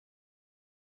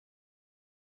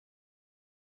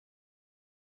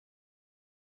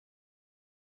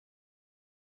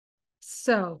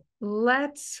So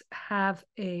let's have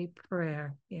a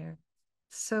prayer here.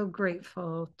 So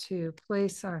grateful to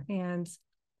place our hands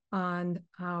on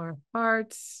our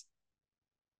hearts.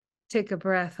 Take a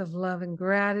breath of love and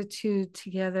gratitude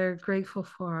together, grateful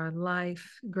for our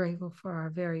life, grateful for our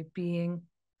very being,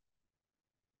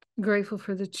 grateful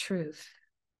for the truth.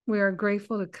 We are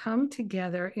grateful to come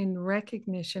together in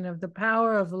recognition of the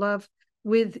power of love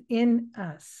within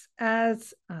us,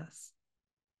 as us,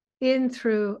 in,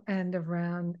 through, and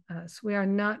around us. We are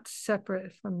not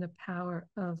separate from the power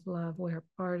of love. We are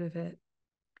part of it.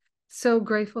 So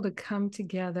grateful to come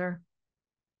together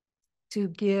to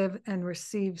give and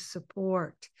receive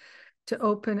support, to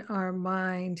open our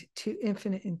mind to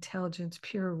infinite intelligence,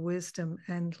 pure wisdom,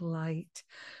 and light.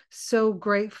 So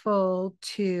grateful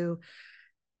to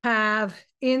have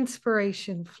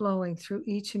inspiration flowing through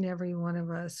each and every one of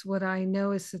us. What I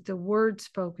know is that the word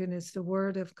spoken is the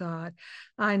word of God.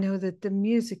 I know that the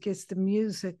music is the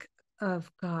music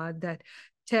of God, that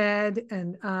Ted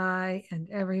and I and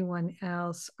everyone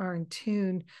else are in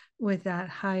tune with that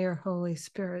higher Holy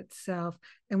Spirit self,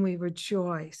 and we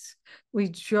rejoice.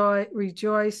 We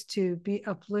rejoice to be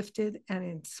uplifted and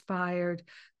inspired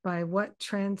by what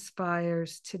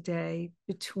transpires today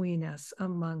between us,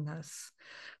 among us.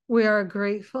 We are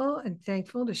grateful and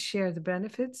thankful to share the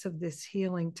benefits of this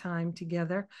healing time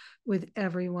together with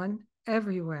everyone,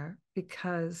 everywhere,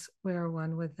 because we are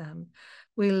one with them.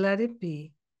 We let it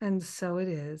be, and so it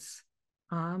is.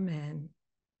 Amen.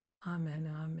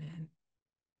 Amen. Amen.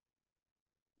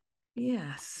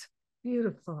 Yes,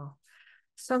 beautiful.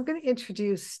 So I'm going to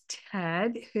introduce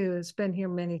Ted, who has been here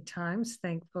many times,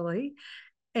 thankfully.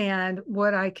 And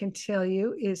what I can tell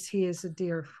you is he is a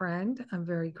dear friend. I'm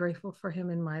very grateful for him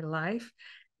in my life.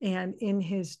 And in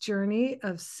his journey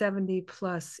of 70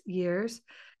 plus years,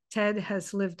 Ted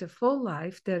has lived a full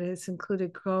life that has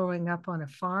included growing up on a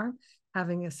farm,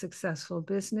 having a successful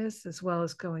business, as well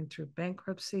as going through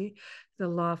bankruptcy, the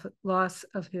loss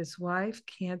of his wife,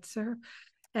 cancer,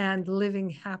 and living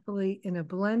happily in a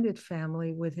blended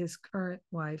family with his current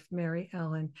wife, Mary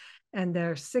Ellen, and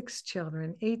their 6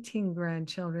 children, 18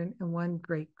 grandchildren, and 1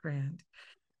 great-grand.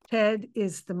 Ted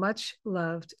is the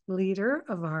much-loved leader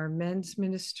of our men's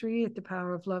ministry at the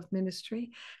Power of Love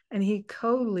Ministry, and he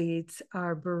co-leads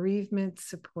our bereavement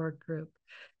support group.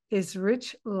 His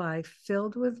rich life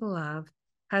filled with love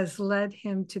has led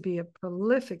him to be a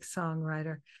prolific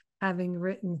songwriter, having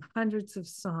written hundreds of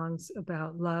songs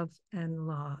about love and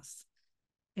loss.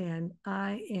 And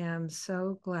I am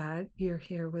so glad you're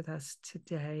here with us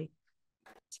today.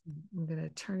 I'm going to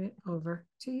turn it over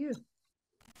to you.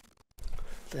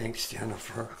 Thanks,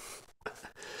 Jennifer.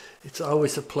 It's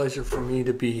always a pleasure for me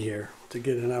to be here, to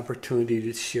get an opportunity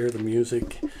to share the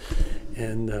music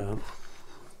and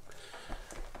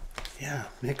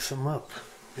mix them up.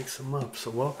 So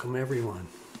welcome, everyone.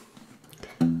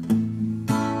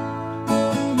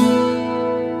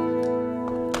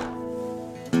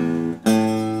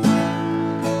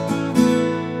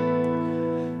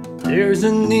 There's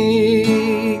a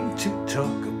need to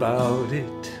talk about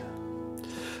it,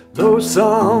 though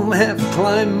some have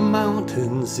climbed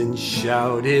mountains and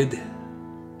shouted,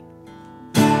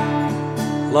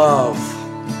 love.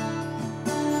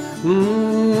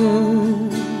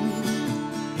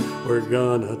 We're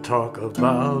gonna talk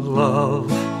about love.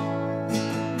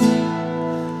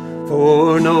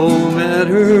 For no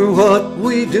matter what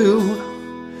we do,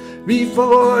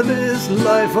 before this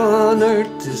life on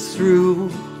earth is through,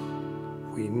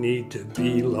 we need to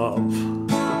be love.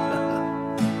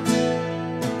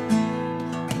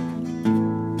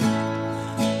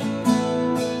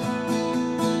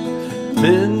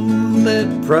 Men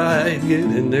let pride get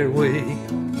in their way,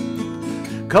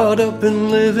 caught up in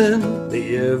living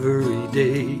the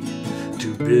everyday,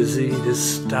 too busy to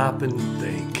stop and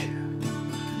think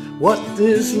what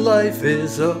this life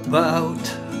is about.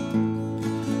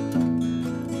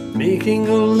 Making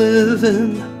a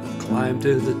living, climb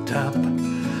to the top,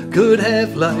 could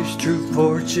have life's true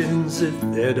fortunes if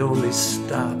they'd only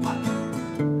stop.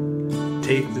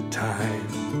 Take the time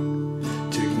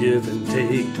to give and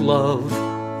take love.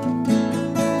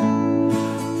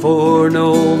 For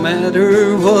no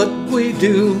matter what we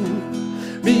do,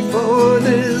 before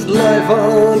this life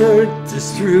on earth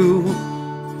is through,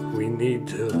 we need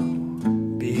to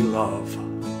be love.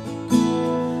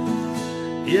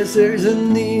 Yes, there's a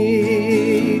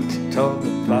need to talk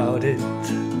about it,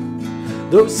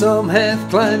 though some have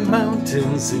climbed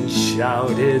mountains and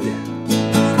shouted,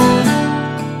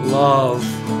 love.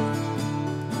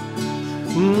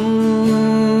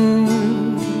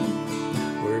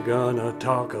 We're gonna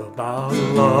talk about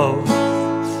love.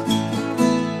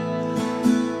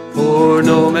 For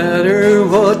no matter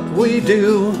what we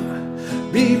do,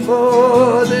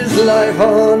 before this life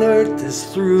on earth is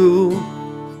through,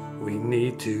 we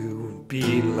need to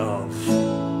be love.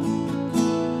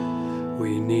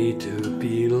 We need to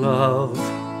be love.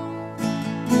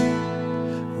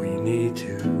 We need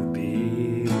to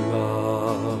be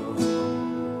love.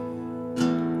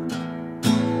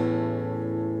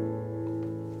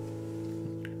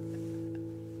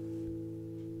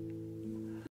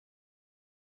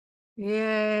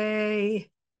 Yay.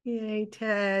 Yay,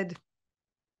 Tedd.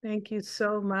 Thank you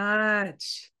so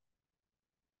much.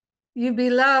 You be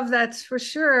loved, that's for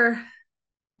sure.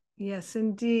 Yes,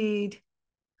 indeed.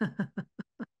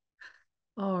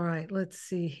 All right, let's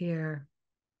see here.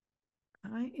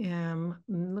 I am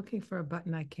looking for a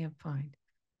button I can't find.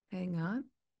 Hang on.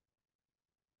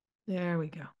 There we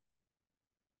go.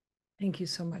 Thank you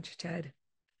so much, Tedd.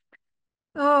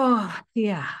 Oh,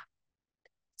 yeah.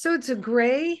 So it's a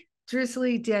gray,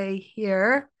 drizzly day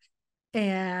here.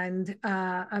 And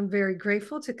I'm very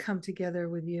grateful to come together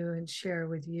with you and share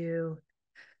with you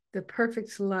the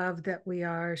perfect love that we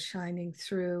are, shining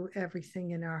through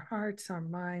everything in our hearts, our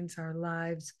minds, our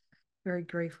lives. Very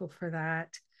grateful for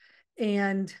that.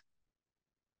 And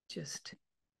just,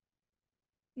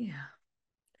 yeah.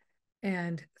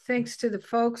 And thanks to the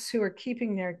folks who are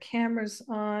keeping their cameras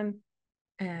on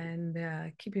and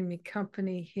keeping me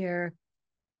company here.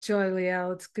 Joy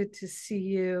Liel, it's good to see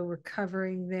you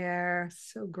recovering there.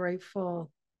 So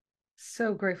grateful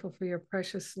for your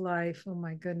precious life. Oh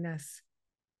my goodness.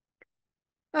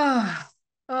 Oh,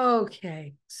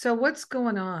 okay. So what's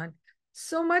going on?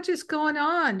 So much is going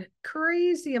on.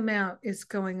 Crazy amount is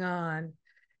going on.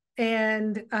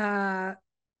 And I've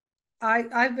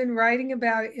been writing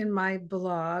about it in my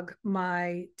blog.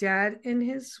 My dad and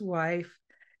his wife,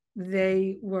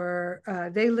 they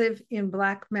live in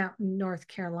Black Mountain, North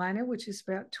Carolina, which is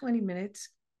about 20 minutes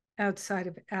outside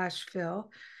of Asheville,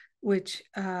 which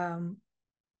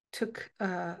took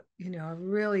a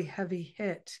really heavy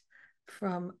hit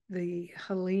from the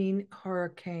Helene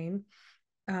hurricane.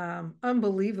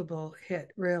 Unbelievable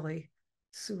hit, really.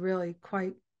 It's really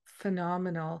quite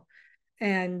phenomenal.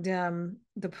 And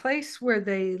the place where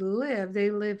they live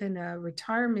in a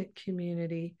retirement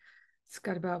community. It's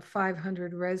got about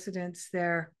 500 residents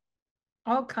there,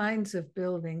 all kinds of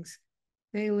buildings.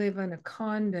 They live in a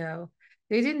condo.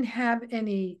 They didn't have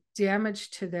any damage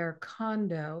to their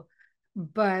condo,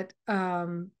 but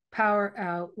power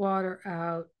out, water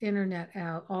out, internet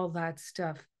out, all that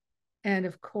stuff. And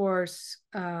of course,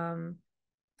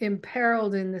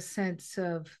 imperiled in the sense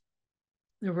of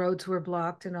the roads were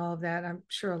blocked and all of that. I'm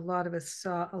sure a lot of us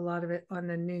saw a lot of it on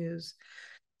the news.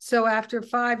 So after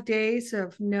 5 days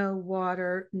of no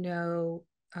water, no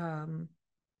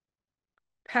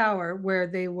power, where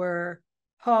they were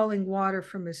hauling water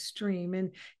from a stream,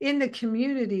 and in the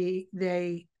community,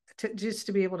 just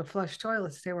to be able to flush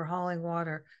toilets, they were hauling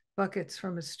water buckets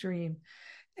from a stream.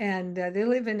 And they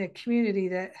live in a community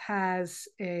that has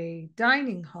a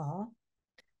dining hall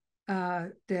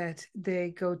that they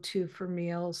go to for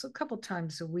meals a couple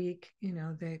times a week.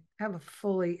 They have a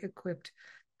fully equipped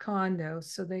condo,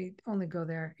 so they only go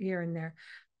there here and there.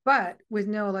 But with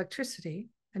no electricity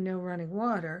and no running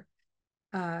water,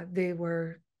 they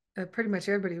were pretty much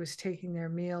everybody was taking their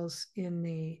meals in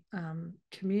the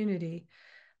community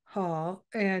hall.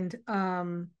 And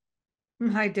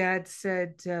my dad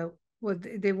said, well,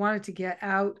 they wanted to get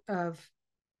out of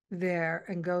there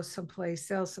and go someplace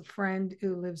else. A friend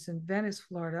who lives in Venice,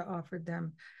 Florida, offered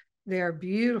them their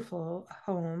beautiful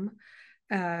home.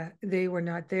 They were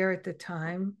not there at the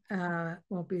time,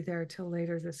 won't be there till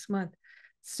later this month.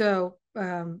 So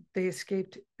they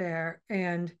escaped there.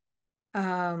 And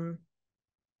part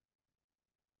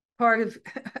of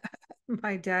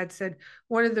my dad said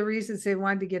one of the reasons they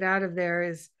wanted to get out of there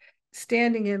is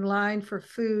standing in line for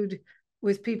food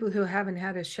with people who haven't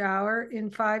had a shower in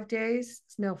 5 days.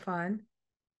 It's no fun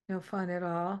at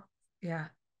all. Yeah,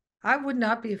 I would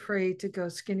not be afraid to go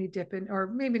skinny dipping, or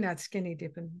maybe not skinny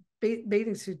dipping,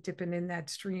 bathing suit dipping in that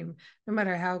stream, no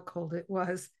matter how cold it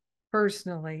was.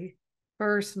 Personally,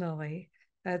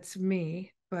 that's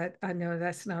me, but I know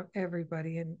that's not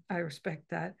everybody, and I respect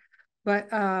that. But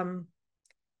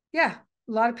yeah,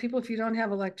 a lot of people, if you don't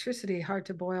have electricity, hard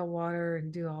to boil water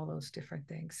and do all those different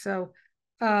things. So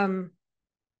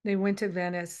they went to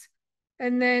Venice.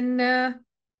 And then, a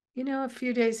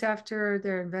few days after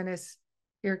they're in Venice,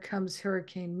 here comes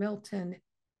Hurricane Milton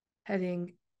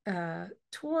heading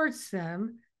towards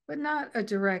them, but not a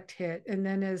direct hit. And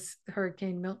then as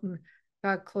Hurricane Milton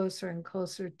got closer and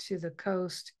closer to the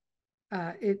coast,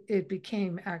 it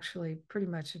became actually pretty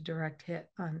much a direct hit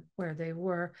on where they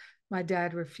were. My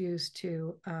dad refused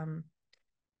to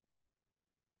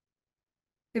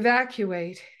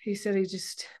evacuate. He said he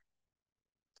just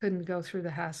couldn't go through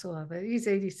the hassle of it. He's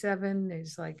 87.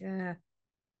 He's like, eh.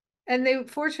 And they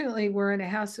fortunately were in a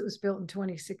house that was built in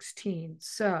 2016.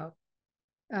 So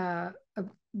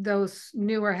those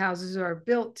newer houses are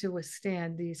built to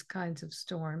withstand these kinds of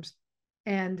storms.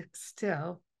 And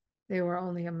still, they were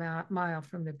only a mile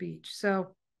from the beach.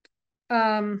 So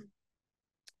they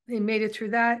made it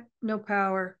through that. No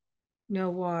power, no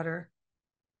water.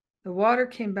 The water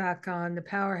came back on. The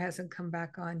power hasn't come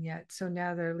back on yet. So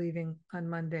now they're leaving on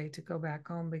Monday to go back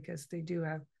home because they do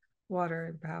have water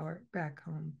and power back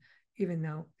home, even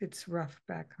though it's rough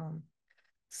back home.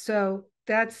 So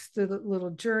that's the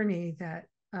little journey that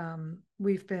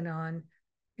we've been on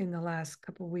in the last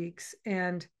couple of weeks.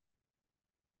 And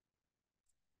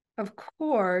of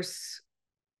course,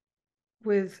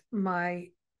 with my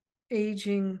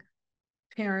aging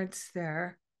parents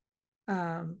there,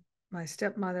 my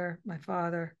stepmother, my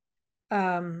father,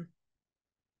 I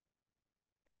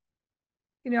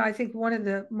think one of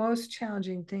the most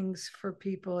challenging things for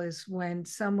people is when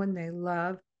someone they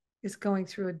love is going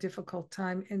through a difficult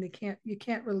time and you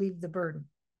can't relieve the burden,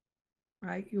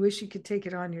 right? You wish you could take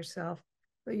it on yourself,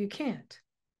 but you can't.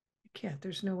 You can't.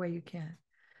 There's no way you can.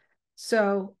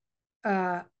 So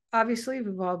obviously,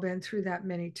 we've all been through that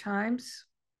many times,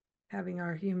 having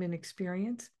our human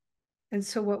experience. And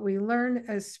so what we learn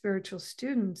as spiritual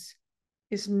students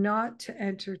is not to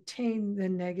entertain the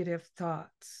negative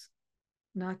thoughts,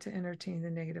 not to entertain the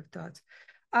negative thoughts.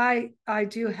 I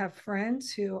do have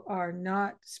friends who are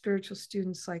not spiritual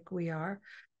students like we are,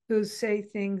 who say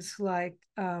things like,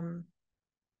 oh,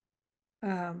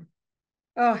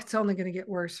 it's only going to get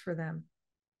worse for them.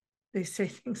 They say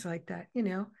things like that,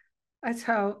 That's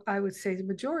how I would say the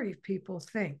majority of people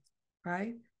think,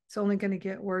 right? It's only going to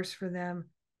get worse for them.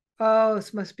 Oh,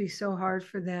 this must be so hard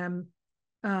for them.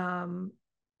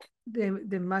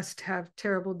 They must have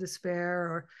terrible despair,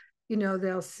 or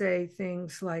they'll say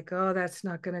things like, oh, that's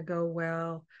not going to go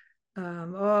well.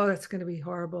 Oh, that's going to be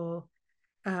horrible.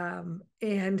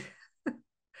 And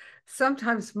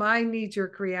sometimes my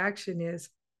knee-jerk reaction is,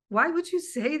 why would you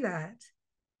say that?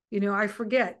 I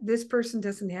forget this person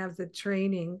doesn't have the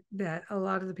training that a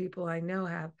lot of the people I know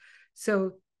have.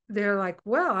 So they're like,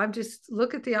 well, I'm just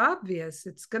look at the obvious.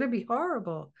 It's going to be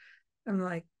horrible. I'm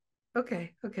like,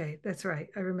 okay, that's right.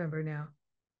 I remember now.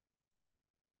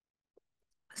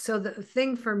 So the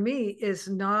thing for me is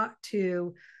not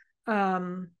to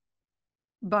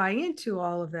buy into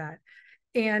all of that.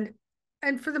 And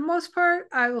for the most part,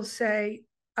 I will say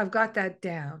I've got that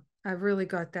down. I've really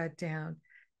got that down.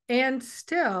 And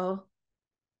still,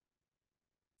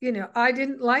 I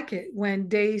didn't like it when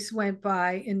days went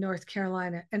by in North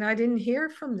Carolina and I didn't hear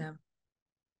from them.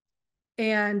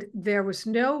 And there was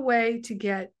no way to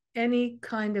get any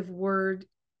kind of word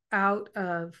out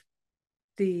of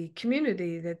the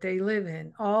community that they live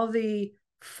in. All the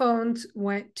phones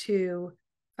went to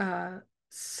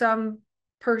some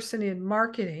person in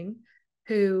marketing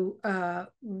who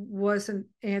wasn't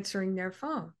answering their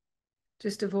phone,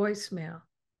 just a voicemail.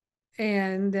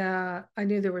 And I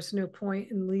knew there was no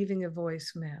point in leaving a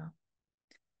voicemail.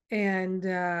 And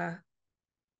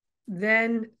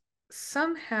then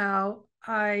somehow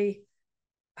I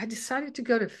decided to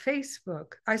go to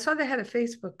Facebook. I saw they had a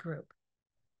Facebook group.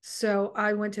 So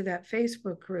I went to that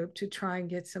Facebook group to try and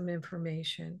get some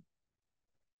information.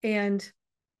 And,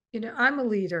 I'm a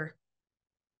leader.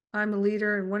 I'm a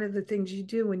leader. And one of the things you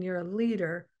do when you're a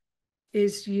leader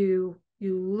is you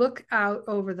look out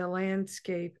over the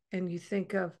landscape and you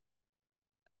think of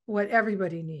what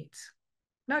everybody needs,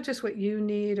 not just what you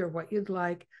need or what you'd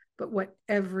like, but what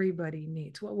everybody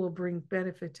needs, what will bring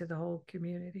benefit to the whole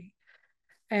community.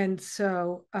 And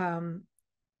so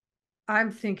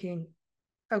I'm thinking,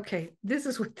 okay, this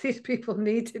is what these people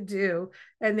need to do,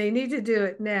 and they need to do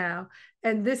it now.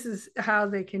 And this is how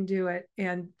they can do it.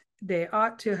 And they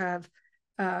ought to have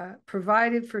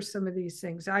provided for some of these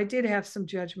things. I did have some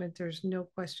judgment. There's no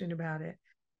question about it.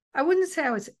 I wouldn't say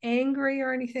I was angry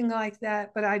or anything like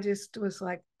that, but I just was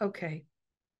like, okay,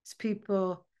 these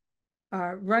people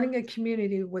are running a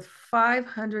community with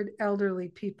 500 elderly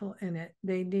people in it.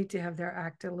 They need to have their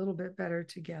act a little bit better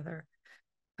together.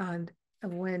 And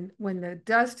when the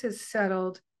dust has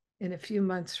settled in a few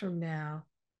months from now,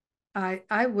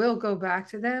 I will go back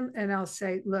to them and I'll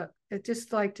say, look, I'd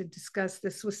just like to discuss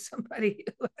this with somebody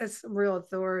who has some real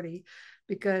authority,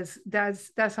 because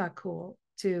that's not cool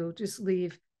to just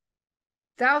leave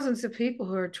thousands of people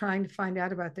who are trying to find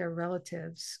out about their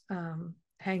relatives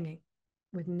hanging.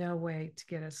 with no way to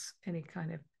get us any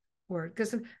kind of word,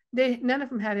 because none of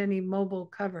them had any mobile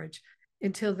coverage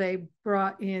until they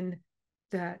brought in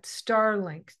that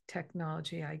Starlink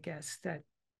technology, I guess, that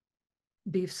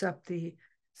beefs up the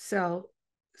cell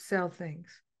things.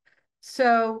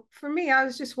 So for me, I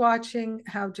was just watching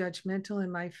how judgmental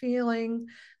am I feeling?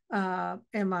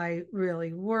 Am I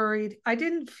really worried? I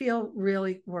didn't feel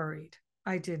really worried.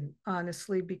 I didn't,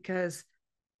 honestly, because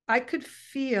I could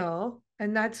feel,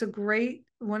 and that's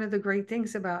one of the great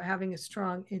things about having a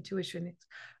strong intuition is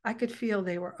I could feel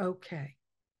they were okay.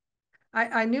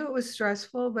 I knew it was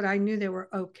stressful, but I knew they were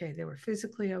okay. They were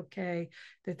physically okay,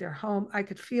 that they're home. I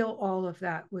could feel all of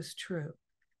that was true.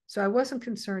 So I wasn't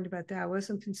concerned about that. I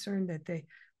wasn't concerned that they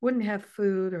wouldn't have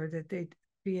food or that they'd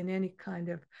be in any kind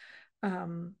of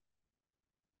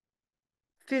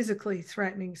physically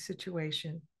threatening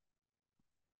situation.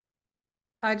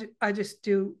 I just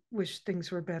do wish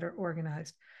things were better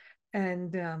organized.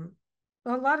 And a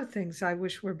lot of things I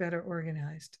wish were better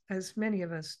organized, as many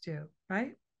of us do,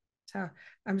 right? So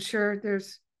I'm sure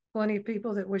there's plenty of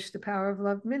people that wish the Power of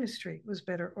Love ministry was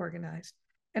better organized.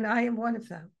 And I am one of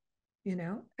them,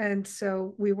 and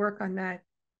so we work on that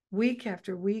week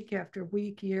after week after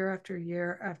week, year after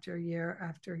year after year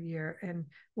after year. And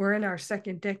we're in our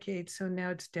second decade. So now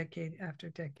it's decade after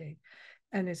decade.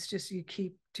 And it's just, you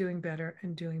keep doing better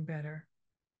and doing better.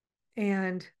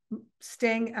 And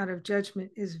staying out of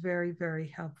judgment is very, very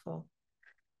helpful.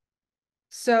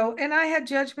 So, and I had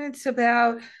judgments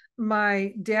about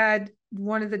my dad.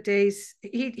 One of the days,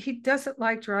 he doesn't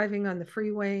like driving on the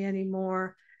freeway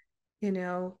anymore.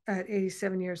 At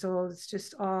 87 years old, it's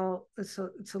just it's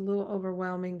a little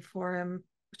overwhelming for him,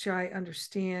 which I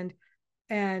understand.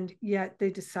 And yet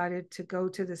they decided to go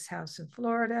to this house in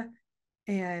Florida,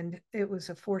 and it was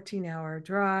a 14-hour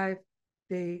drive.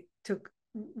 They took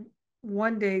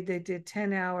one day, they did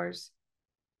 10 hours.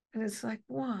 And it's like,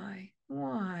 why,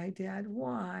 Dad?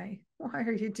 Why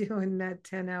are you doing that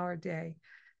 10-hour day?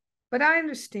 But I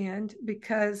understand,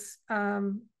 because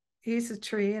he's a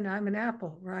tree and I'm an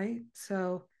apple, right?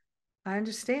 So I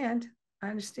understand.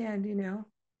 I'd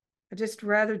just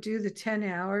rather do the 10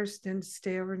 hours than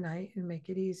stay overnight and make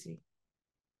it easy.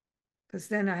 Because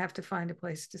then I have to find a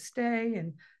place to stay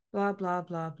and blah, blah,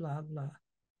 blah, blah, blah.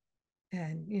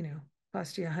 And,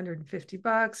 cost you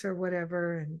 $150 or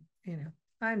whatever. And,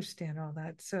 I understand all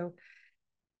that. So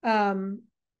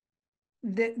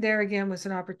there again was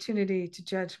an opportunity to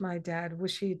judge my dad.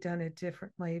 Wish he'd done it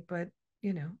differently, but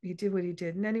he did what he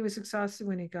did. And then he was exhausted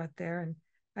when he got there, and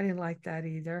I didn't like that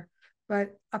either.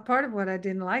 But a part of what I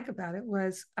didn't like about it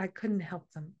was I couldn't help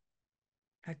them.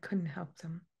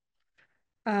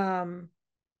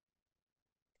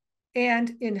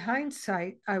 And in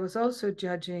hindsight, I was also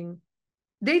judging.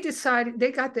 They decided,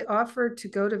 they got the offer to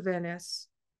go to Venice,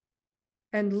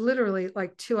 and literally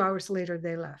like 2 hours later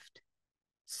they left.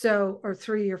 So, or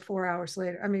 3 or 4 hours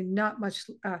later, I mean, not much.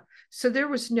 So there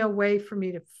was no way for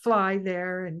me to fly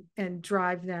there and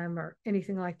drive them or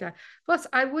anything like that. Plus,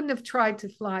 I wouldn't have tried to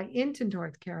fly into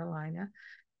North Carolina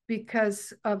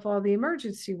because of all the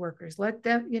emergency workers. Let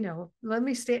them, let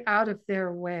me stay out of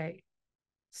their way.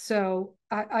 So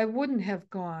I wouldn't have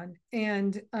gone.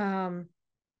 And I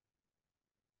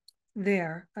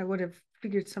would have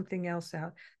figured something else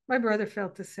out. My brother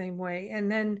felt the same way. And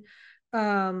then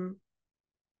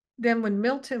when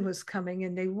Milton was coming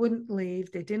and they wouldn't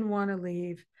leave, they didn't want to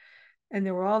leave. And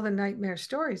there were all the nightmare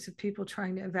stories of people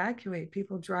trying to evacuate,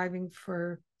 people driving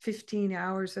for 15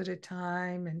 hours at a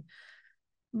time and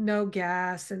no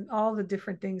gas and all the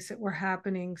different things that were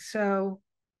happening. So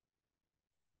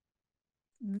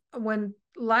when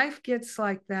life gets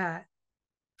like that,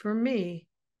 for me,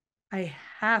 I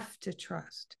have to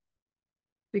trust,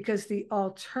 because the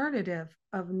alternative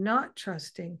of not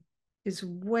trusting is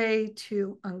way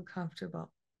too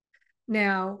uncomfortable.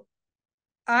 Now,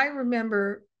 I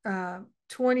remember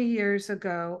 20 years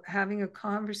ago having a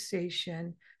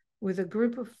conversation with a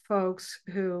group of folks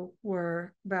who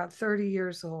were about 30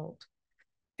 years old.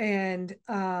 And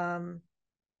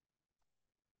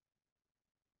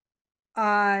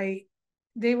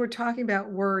they were talking about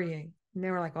worrying. And they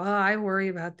were like, oh, I worry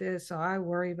about this. Oh, I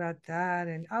worry about that.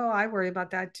 And oh, I worry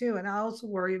about that too. And I also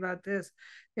worry about this.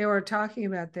 They were talking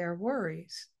about their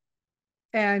worries.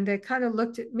 And they kind of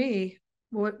looked at me.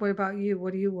 What about you?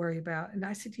 What do you worry about? And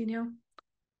I said,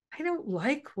 I don't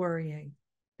like worrying.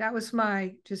 That was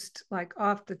my just like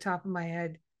off the top of my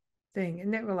head thing.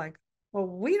 And they were like, well,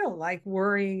 we don't like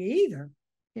worrying either,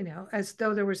 as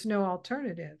though there was no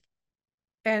alternative.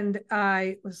 And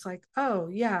I was like, oh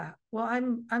yeah, well,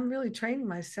 I'm really training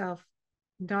myself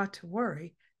not to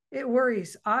worry. Worry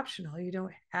is optional. You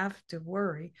don't have to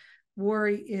worry.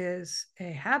 worry is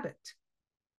a habit.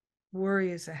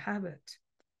 Worry is a habit.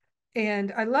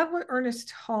 And I love what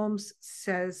Ernest Holmes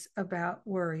says about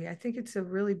worry. I think it's a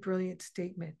really brilliant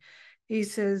statement. He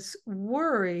says,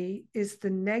 worry is the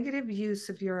negative use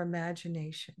of your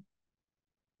imagination.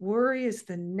 Worry is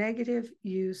the negative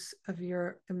use of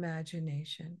your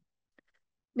imagination.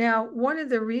 Now, one of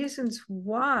the reasons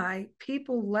why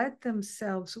people let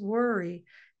themselves worry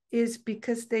is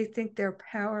because they think they're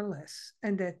powerless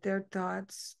and that their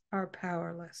thoughts are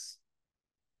powerless.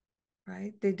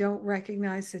 Right? They don't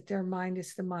recognize that their mind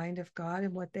is the mind of God,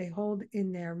 and what they hold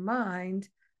in their mind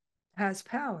has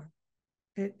power.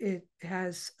 It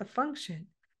has a function.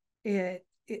 That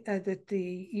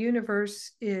the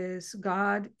universe is,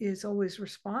 God is always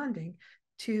responding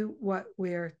to what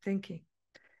we're thinking.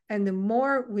 And the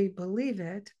more we believe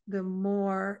it, the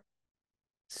more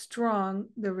strong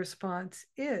the response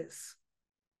is.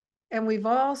 And we've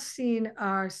all seen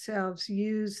ourselves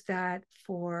use that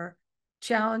for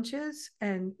challenges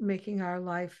and making our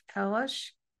life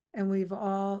hellish. And we've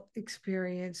all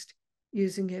experienced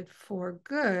using it for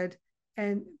good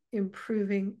and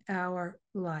improving our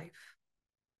life.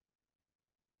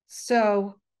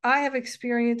 So I have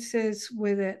experiences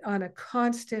with it on a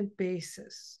constant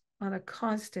basis,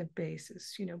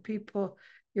 You know, people,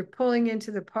 you're pulling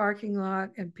into the parking lot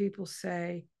and people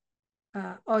say,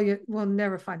 oh, we'll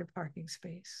never find a parking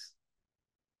space.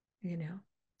 You know,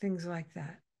 things like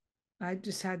that. I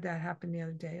just had that happen the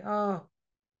other day. Oh,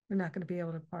 we're not going to be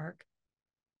able to park.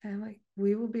 And I'm like,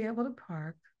 we will be able to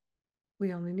park.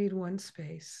 We only need one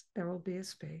space. There will be a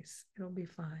space. It'll be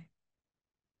fine.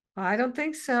 I don't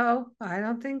think so. I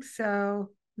don't think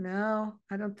so. No,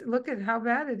 I don't. Look at how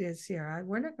bad it is here.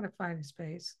 We're not going to find a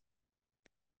space.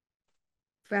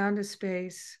 Found a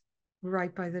space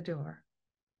right by the door.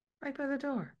 Right by the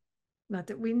door. Not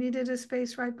that we needed a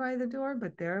space right by the door,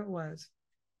 but there it was.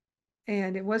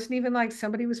 And it wasn't even like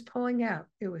somebody was pulling out.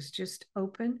 It was just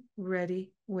open,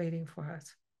 ready, waiting for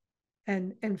us.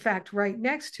 And in fact, right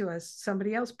next to us,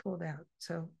 somebody else pulled out.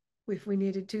 So if we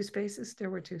needed two spaces, there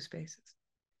were two spaces.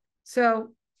 So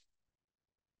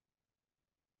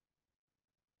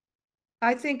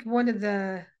I think one of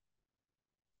the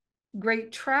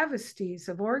great travesties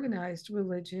of organized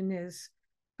religion is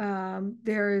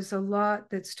there is a lot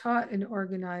that's taught in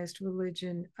organized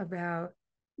religion about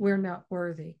we're not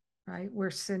worthy, right?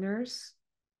 We're sinners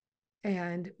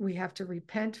and we have to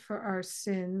repent for our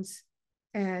sins,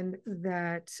 and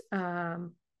that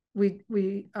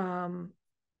we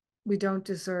don't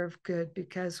deserve good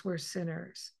because we're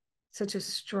sinners. Such a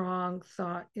strong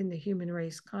thought in the human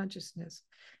race consciousness.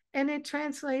 And it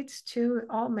translates to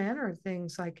all manner of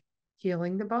things like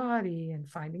healing the body and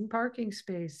finding parking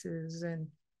spaces and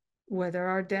whether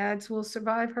our dads will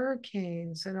survive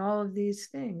hurricanes and all of these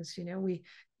things. You know, we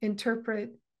interpret,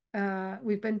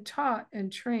 we've been taught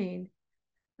and trained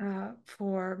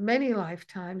for many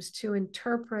lifetimes to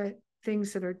interpret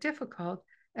things that are difficult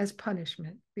as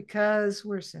punishment because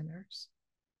we're sinners,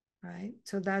 right?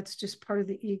 So that's just part of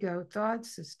the ego thought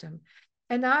system.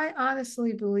 And I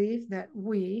honestly believe that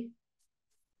we,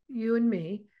 you and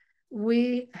me,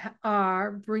 we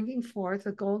are bringing forth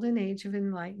a golden age of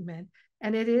enlightenment.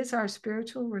 And it is our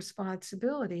spiritual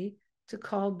responsibility to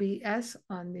call BS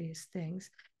on these things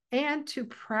and to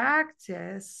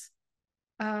practice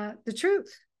the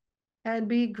truth and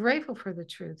be grateful for the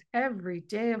truth every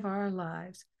day of our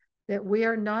lives, that we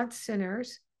are not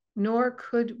sinners, nor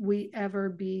could we ever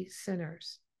be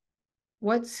sinners.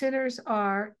 What sinners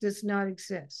are does not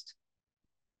exist.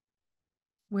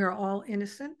 We're all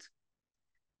innocent.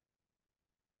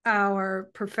 Our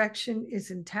perfection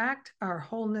is intact. Our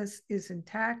wholeness is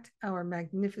intact. Our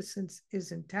magnificence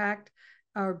is intact.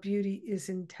 Our beauty is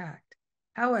intact.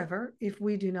 However, if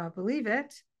we do not believe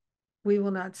it, we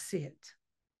will not see it.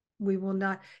 We will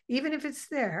not, even if it's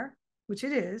there, which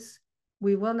it is,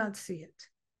 we will not see it.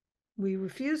 We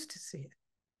refuse to see it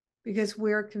because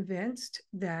we're convinced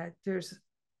that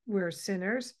we're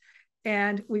sinners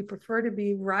and we prefer to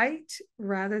be right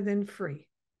rather than free.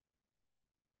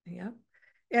 Yeah.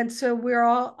 And so we're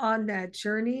all on that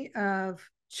journey of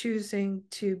choosing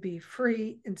to be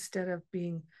free instead of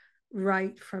being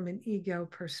right from an ego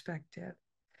perspective.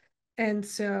 And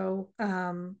so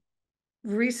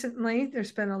recently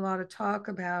there's been a lot of talk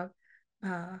about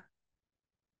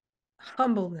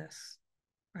humbleness,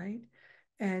 right?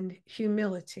 And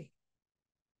humility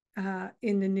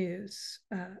in the news.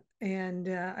 And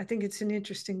I think it's an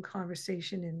interesting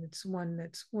conversation, and it's one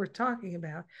that's worth talking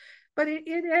about. But it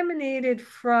emanated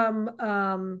from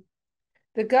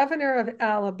the governor of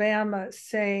Alabama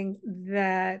saying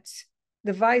that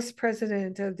the vice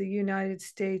president of the United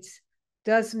States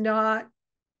does not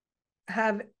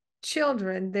have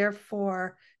children,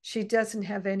 therefore she doesn't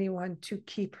have anyone to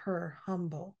keep her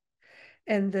humble.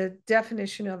 And the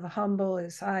definition of humble,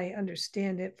 as I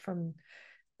understand it from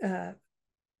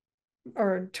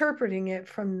or interpreting it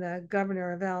from the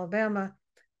governor of Alabama,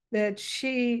 that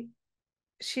she's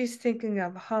thinking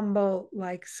of humble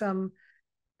like some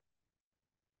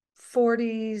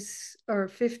 40s or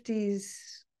 50s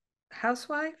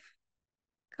housewife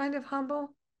kind of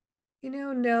humble,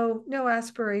 no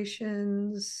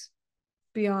aspirations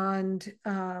beyond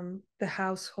the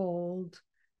household,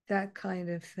 that kind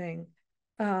of thing.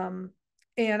 And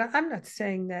I'm not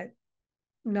saying that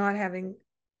not having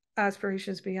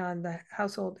aspirations beyond the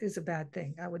household is a bad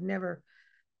thing. I would never,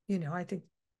 I think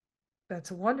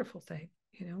that's a wonderful thing.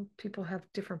 People have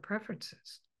different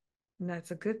preferences, and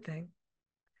that's a good thing.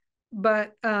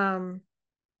 But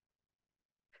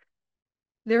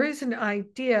there is an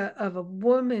idea of a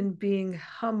woman being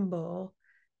humble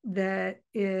that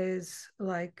is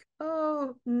like,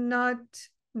 oh, not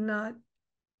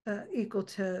equal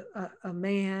to a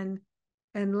man,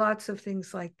 and lots of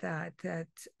things like that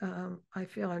I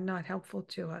feel are not helpful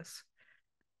to us,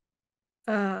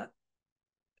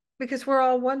 because we're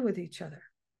all one with each other.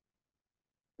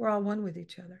 We're all one with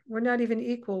each other. We're not even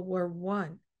equal, we're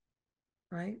one,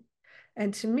 right?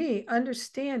 And to me,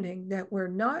 understanding that we're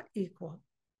not equal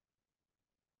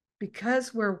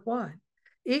because we're one.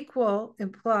 Equal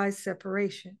implies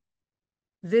separation.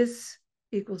 This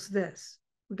equals this.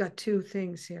 We've got two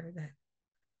things here then.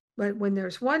 But when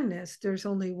there's oneness, there's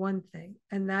only one thing.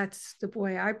 And that's the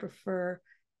way I prefer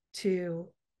to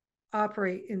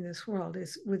operate in this world,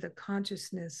 is with a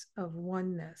consciousness of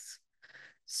oneness.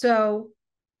 So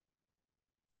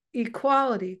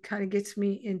equality kind of gets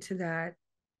me into that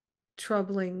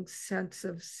troubling sense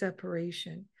of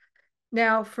separation.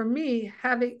 Now, for me,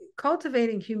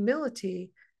 cultivating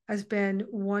humility has been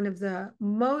one of the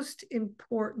most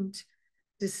important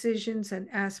decisions and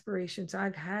aspirations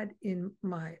I've had in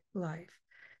my life.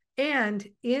 And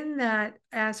in that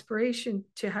aspiration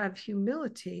to have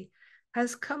humility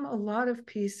has come a lot of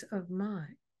peace of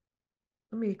mind.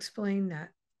 Let me explain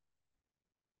that.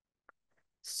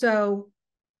 So,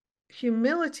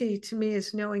 humility to me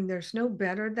is knowing there's no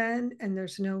better than and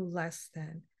there's no less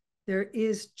than. There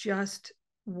is just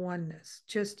oneness,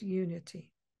 just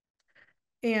unity.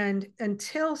 And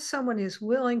until someone is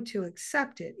willing to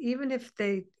accept it, even if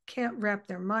they can't wrap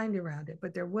their mind around it,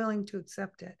 but they're willing to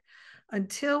accept it,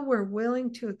 until we're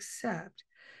willing to accept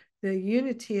the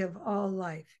unity of all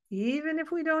life, even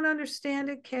if we don't understand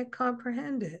it, can't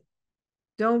comprehend it,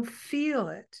 don't feel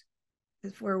it,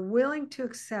 if we're willing to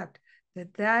accept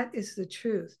that that is the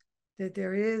truth, that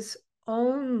there is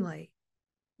only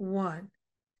one,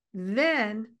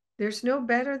 then there's no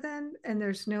better than and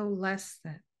there's no less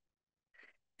than.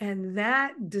 And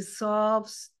that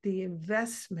dissolves the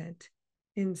investment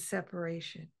in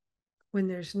separation. When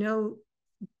there's no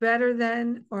better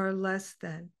than or less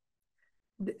than,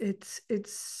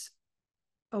 it's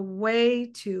a way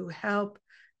to help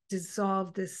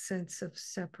dissolve this sense of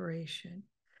separation.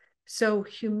 So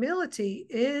humility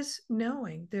is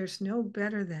knowing there's no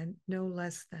better than, no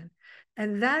less than.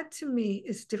 And that to me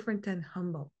is different than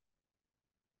humble.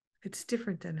 It's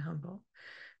different than humble,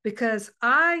 because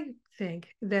I think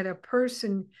that a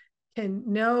person can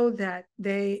know that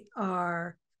they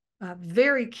are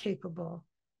very capable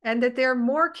and that they're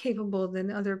more capable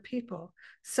than other people.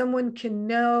 Someone can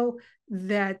know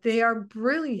that they are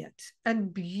brilliant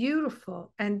and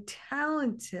beautiful and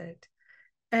talented,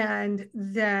 and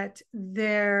that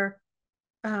their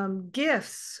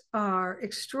gifts are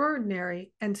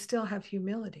extraordinary, and still have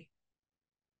humility.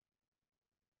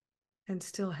 And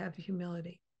still have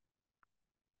humility.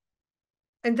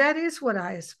 And that is what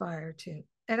I aspire to.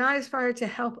 And I aspire to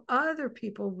help other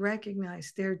people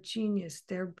recognize their genius,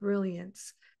 their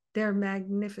brilliance, their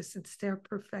magnificence, their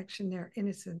perfection, their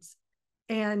innocence,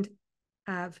 and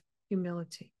have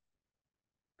humility.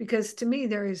 Because to me,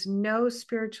 there is no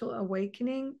spiritual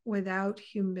awakening without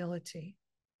humility.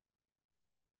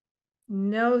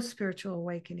 No spiritual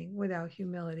awakening without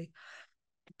humility.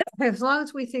 As long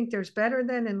as we think there's better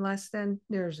than and less than,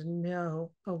 there's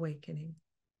no awakening.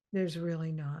 There's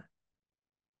really not.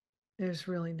 There's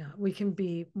really not. We can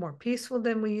be more peaceful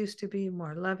than we used to be,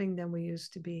 more loving than we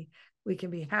used to be. We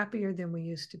can be happier than we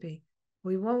used to be.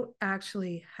 We won't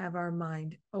actually have our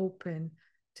mind open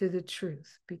to the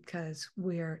truth because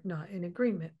we're not in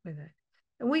agreement with it.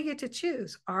 And we get to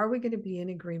choose, are we going to be in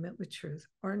agreement with truth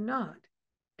or not?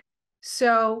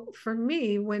 So for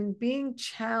me, when being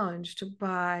challenged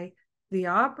by the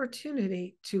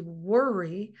opportunity to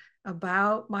worry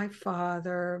about my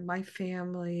father, my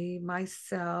family,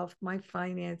 myself, my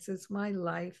finances, my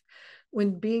life,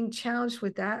 when being challenged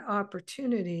with that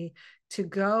opportunity to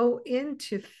go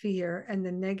into fear and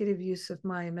the negative use of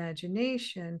my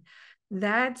imagination,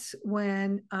 that's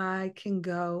when I can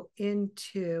go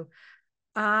into,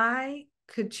 I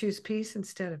could choose peace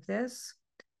instead of this.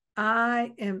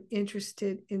 I am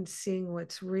interested in seeing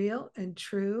what's real and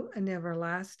true and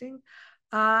everlasting.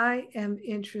 I am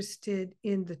interested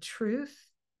in the truth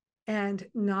and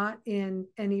not in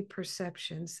any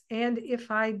perceptions. And if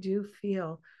I do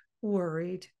feel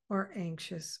worried or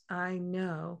anxious, I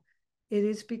know it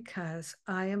is because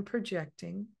I am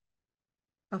projecting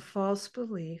a false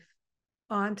belief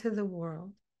onto the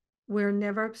world. We're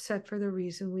never upset for the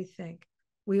reason we think.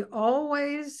 We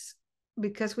always,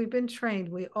 because we've been trained,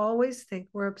 we always think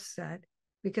we're upset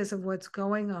because of what's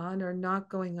going on or not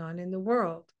going on in the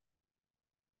world,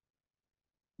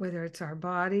 whether it's our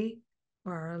body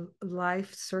or our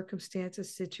life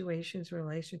circumstances, situations,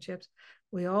 relationships.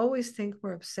 We always think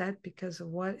we're upset because of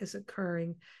what is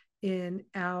occurring in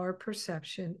our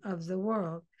perception of the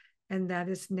world. And that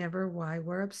is never why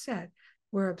we're upset.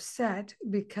 We're upset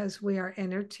because we are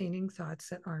entertaining thoughts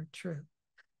that aren't true.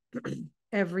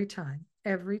 Every time.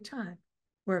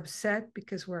 We're upset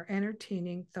because we're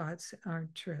entertaining thoughts that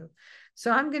aren't true.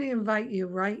 So I'm going to invite you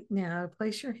right now to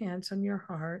place your hands on your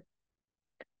heart.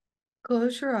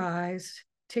 Close your eyes.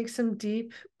 Take some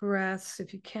deep breaths.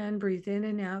 If you can, breathe in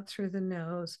and out through the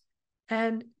nose.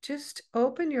 And just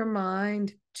open your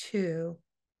mind to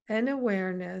an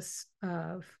awareness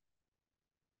of,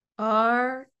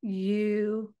 are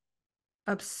you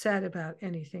upset about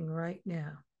anything right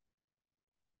now?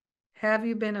 Have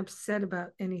you been upset about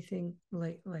anything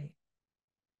lately?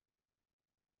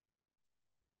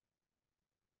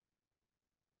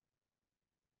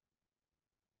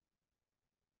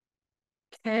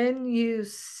 Can you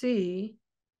see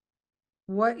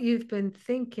what you've been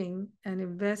thinking and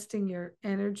investing your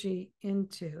energy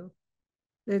into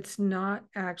that's not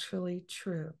actually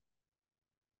true?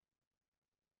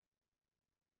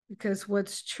 Because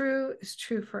what's true is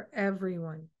true for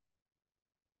everyone.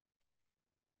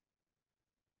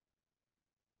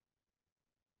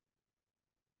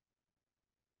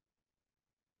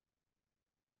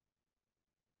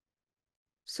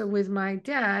 So with my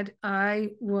dad,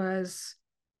 I was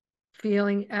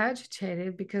feeling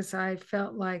agitated because I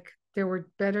felt like there were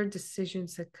better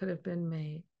decisions that could have been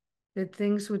made, that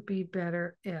things would be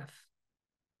better if.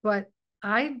 But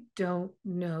I don't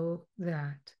know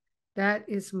that. That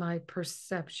is my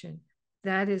perception.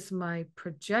 That is my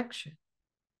projection.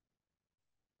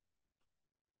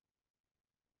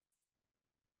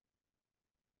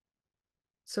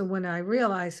 So when I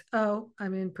realize, oh,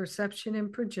 I'm in perception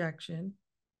and projection,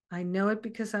 I know it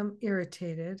because I'm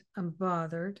irritated, I'm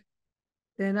bothered,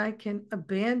 then I can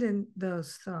abandon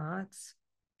those thoughts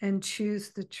and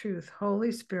choose the truth.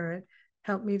 Holy Spirit,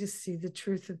 help me to see the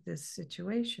truth of this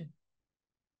situation.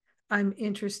 I'm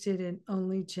interested in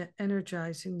only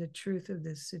energizing the truth of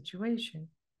this situation.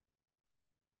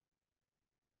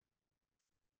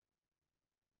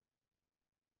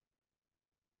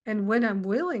 And when I'm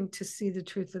willing to see the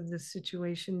truth of this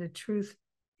situation, the truth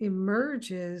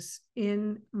emerges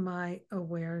in my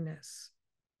awareness.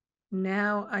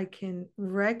 Now I can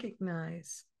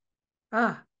recognize,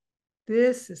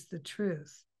 this is the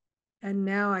truth. And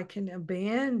now I can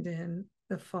abandon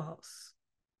the false.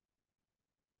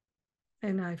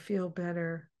 And I feel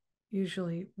better,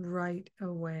 usually right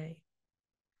away.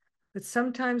 But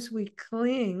sometimes we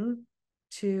cling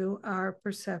to our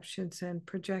perceptions and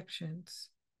projections.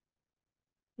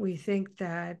 We think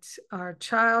that our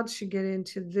child should get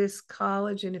into this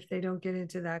college, and if they don't get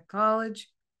into that college,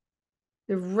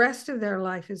 the rest of their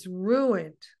life is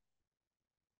ruined.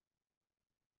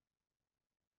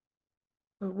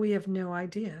 But we have no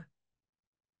idea.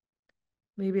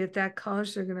 Maybe at that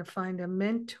college, they're going to find a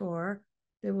mentor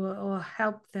that will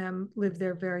help them live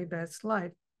their very best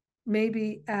life.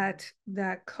 Maybe at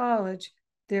that college,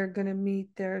 they're going to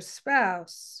meet their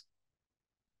spouse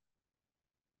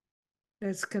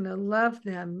that's going to love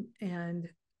them and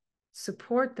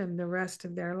support them the rest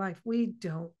of their life. We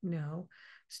don't know.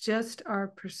 It's just our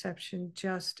perception,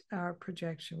 just our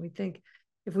projection. We think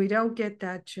if we don't get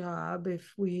that job,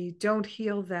 if we don't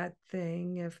heal that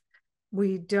thing, if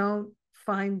we don't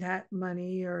find that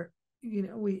money, or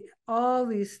we all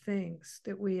these things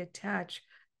that we attach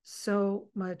so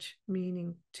much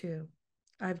meaning to.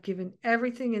 I've given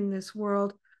everything in this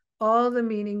world all the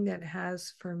meaning that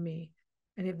has for me.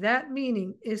 And if that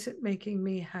meaning isn't making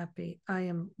me happy, I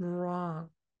am wrong.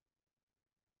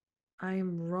 I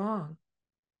am wrong.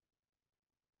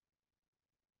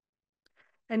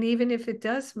 And even if it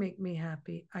does make me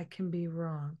happy, I can be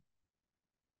wrong.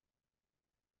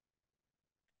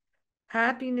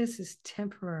 Happiness is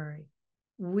temporary.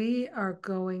 We are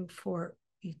going for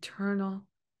eternal,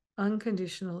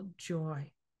 unconditional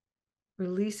joy,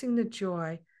 releasing the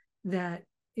joy that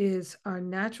is our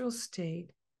natural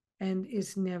state and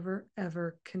is never,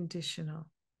 ever conditional.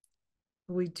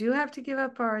 We do have to give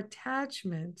up our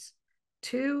attachments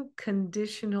to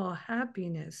conditional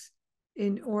happiness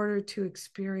in order to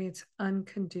experience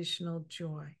unconditional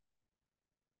joy.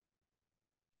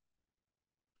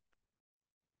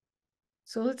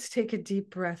 So let's take a deep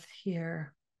breath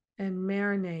here and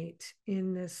marinate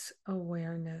in this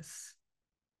awareness.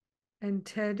 And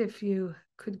Ted, if you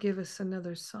could give us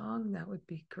another song, that would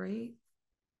be great.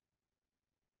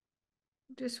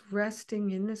 Just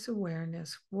resting in this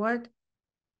awareness. What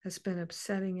has been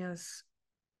upsetting us?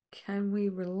 Can we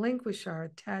relinquish our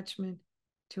attachment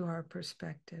to our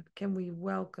perspective? Can we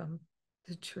welcome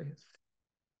the truth?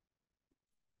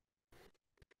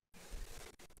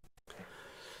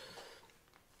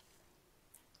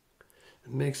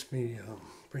 It brings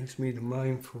me to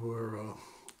mind for a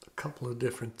couple of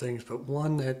different things, but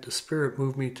one that the Spirit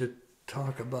moved me to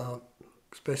talk about,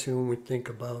 especially when we think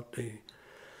about the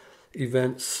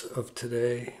events of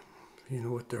today,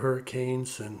 with the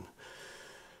hurricanes and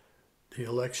the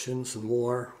elections and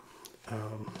war.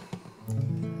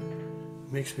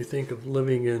 Makes me think of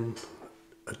living in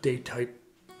a day-type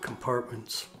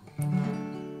compartments,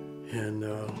 and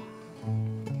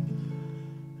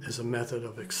as a method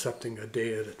of accepting a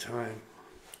day at a time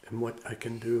and what I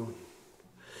can do,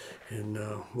 and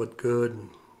what good and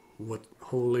what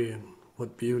holy and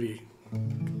what beauty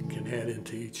can add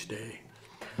into each day.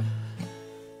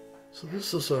 So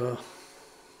this is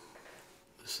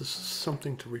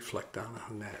something to reflect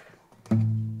on that.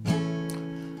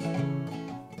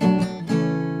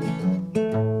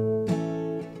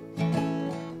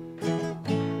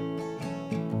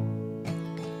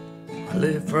 I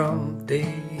live from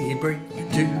daybreak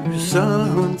to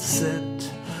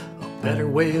sunset, a better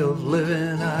way of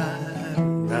living I've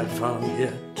not found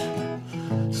yet.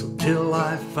 So till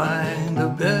I find a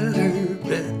better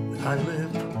bed, I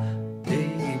live from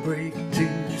daybreak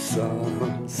to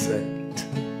sunset,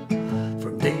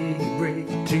 from daybreak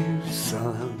to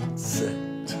sunset.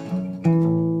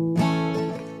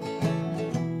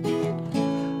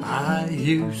 I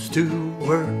used to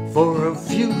work for a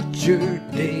future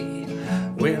day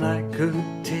when I could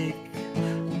take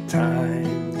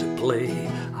time to play.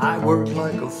 I worked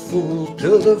like a fool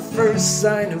till the first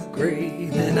sign of gray.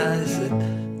 Then I said,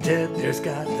 Ted, there's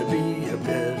got to be a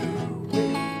better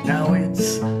way. Now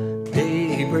it's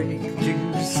daybreak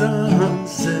to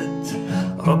sunset,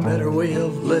 a better way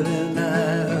of living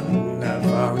I've not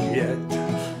found yet.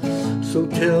 So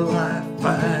till I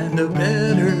find a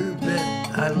better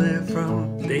bet, I live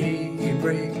from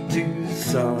daybreak to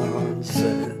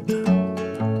sunset.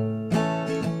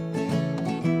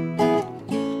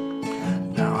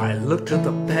 I look to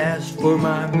the past for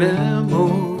my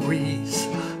memories.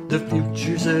 The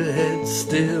future's ahead,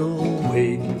 still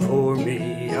waiting for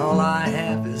me. All I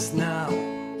have is now,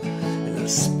 and a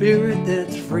spirit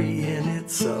that's free. And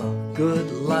it's a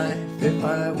good life if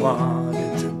I want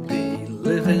it to be.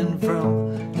 Living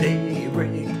from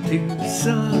daybreak to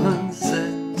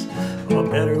sunset, a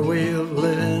better way of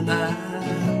living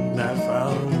I've not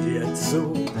found yet.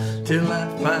 So till I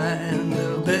find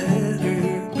a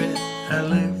better bed, I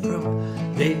live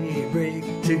from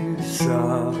daybreak to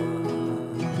sunset.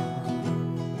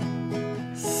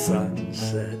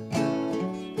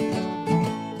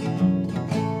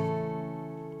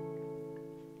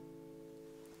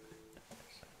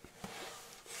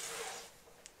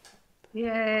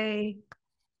 Yay.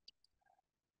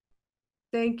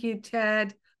 Thank you,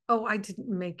 Ted. Oh, I didn't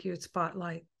make you a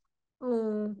spotlight.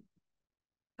 Oh,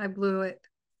 I blew it.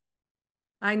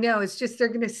 I know, it's just they're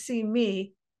going to see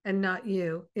me and not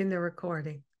you in the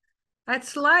recording.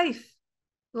 That's life.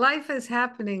 Life is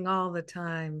happening all the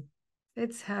time.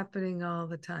 It's happening all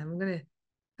the time. I'm going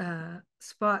to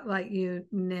spotlight you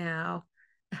now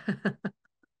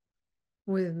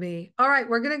with me. All right,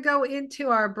 we're going to go into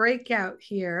our breakout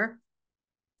here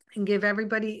and give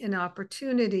everybody an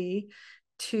opportunity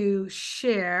to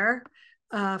share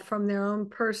from their own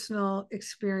personal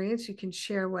experience. You can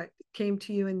share what came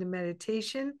to you in the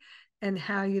meditation and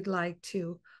how you'd like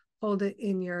to hold it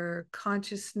in your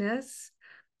consciousness.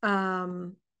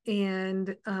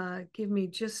 And give me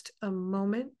just a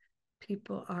moment.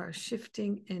 People are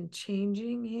shifting and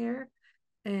changing here.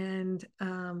 And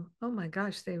oh my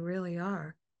gosh, they really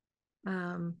are.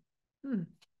 That's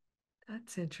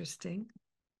interesting.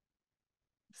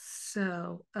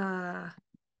 So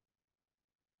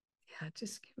Yeah,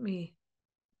 just give me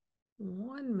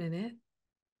 1 minute.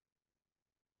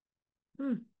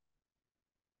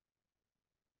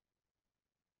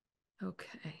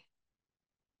 Okay. I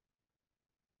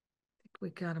think we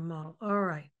got them all. All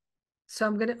right. So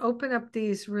I'm going to open up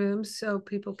these rooms so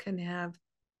people can have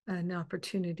an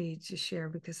opportunity to share,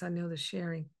 because I know the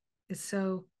sharing is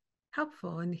so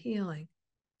helpful and healing.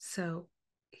 So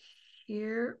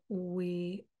here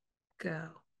we go.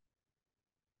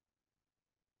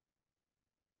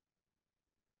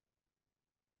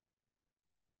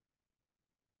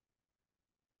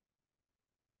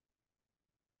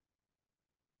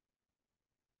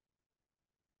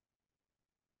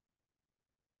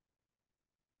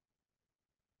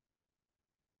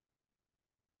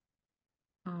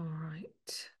 All right.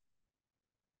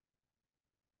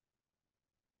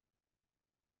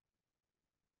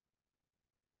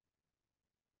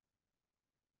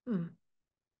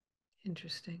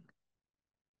 Interesting.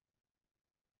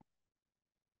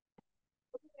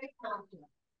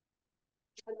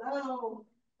 Hello.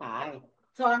 Hi.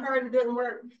 So I heard it didn't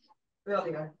work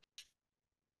earlier.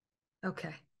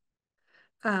 Okay.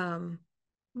 Not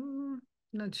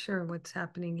sure what's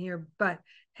happening here, but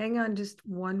hang on just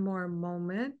one more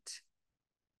moment.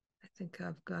 I think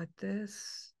I've got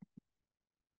this.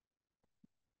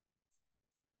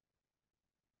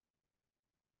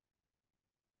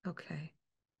 Okay.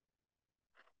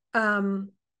 All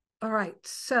right,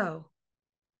 so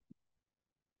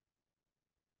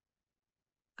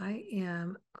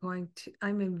I'm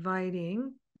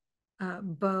inviting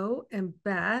Bo and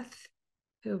Beth,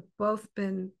 who have both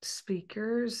been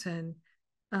speakers and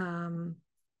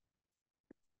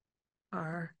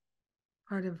are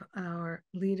part of our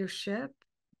leadership,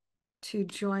 to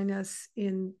join us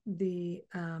in the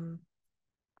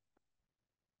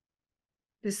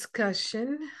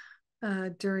discussion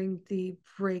during the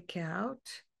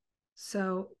breakout.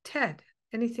 So, Ted,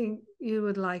 anything you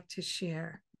would like to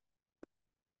share?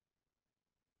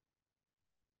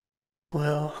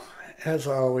 Well, as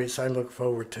always, I look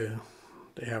forward to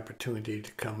the opportunity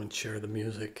to come and share the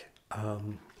music.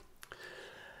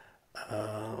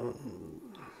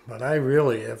 But I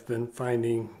really have been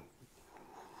finding,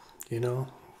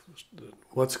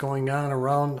 what's going on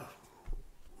around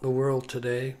the world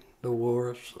today, the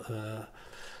wars, the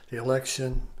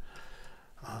election,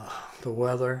 the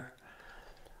weather,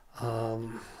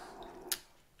 and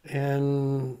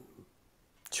the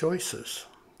choices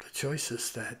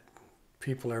that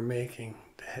people are making,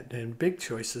 and big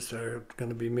choices that are going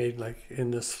to be made, like in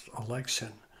this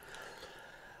election.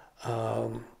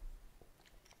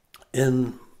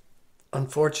 And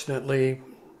unfortunately,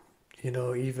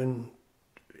 even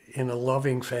in a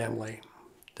loving family,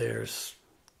 there's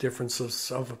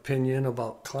differences of opinion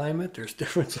about climate, there's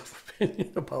difference of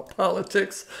opinion about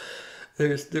politics,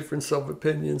 there's difference of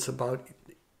opinions about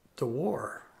the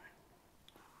war.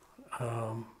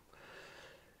 I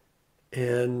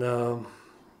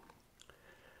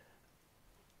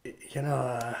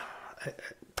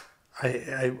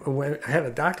had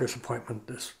a doctor's appointment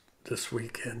this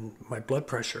week, and my blood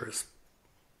pressure has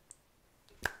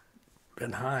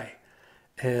been high.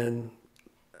 And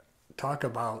talk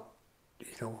about,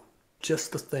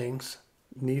 just the things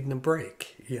needing a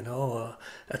break.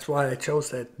 That's why I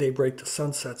chose that "Daybreak to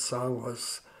Sunset" song.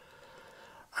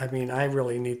 I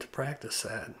really need to practice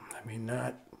that.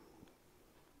 Not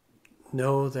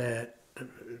know that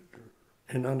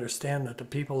and understand that the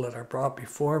people that are brought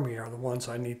before me are the ones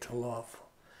I need to love.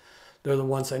 They're the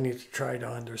ones I need to try to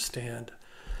understand.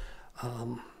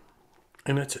 And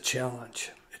it's a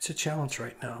challenge. It's a challenge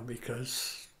right now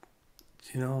because,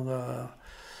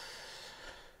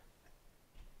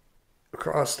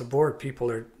 across the board, people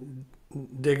are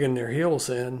digging their heels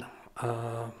in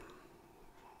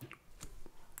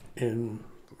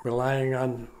relying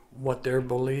on what their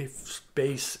belief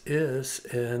base is,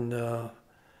 and there's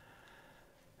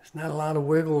not a lot of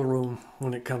wiggle room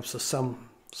when it comes to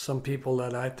some people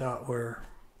that I thought were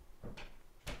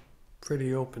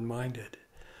pretty open-minded.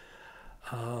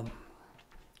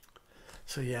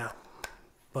 So yeah,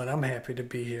 but I'm happy to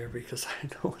be here because I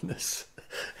know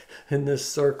in this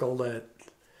circle that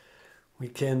we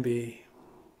can be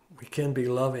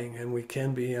loving, and we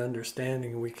can be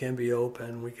understanding, and we can be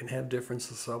open, we can have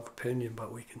differences of opinion,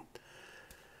 but we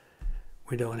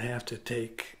don't have to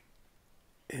take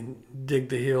and dig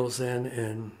the heels in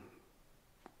and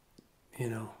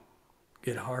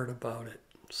get hard about it.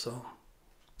 So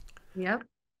Yep.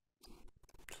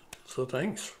 So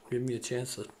thanks. Give me a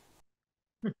chance to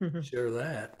share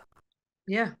that.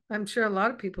 Yeah, I'm sure a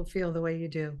lot of people feel the way you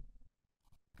do.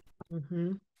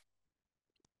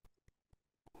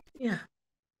 Yeah.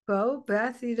 Bo,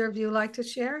 Beth, either of you like to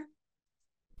share?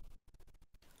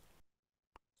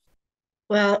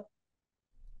 Well,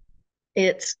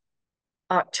 it's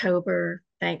October.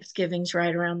 Thanksgiving's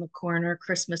right around the corner.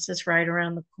 Christmas is right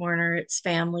around the corner. It's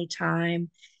family time.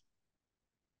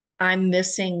 I'm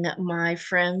missing my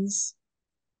friends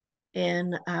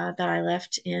that I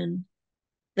left in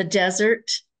the desert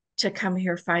to come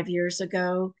here 5 years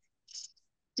ago.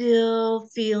 Still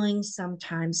feeling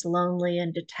sometimes lonely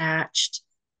and detached.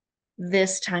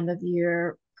 This time of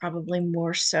year, probably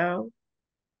more so.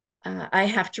 I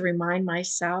have to remind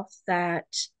myself that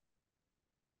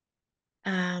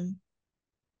um,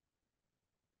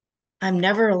 I'm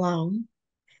never alone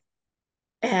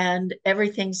and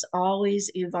everything's always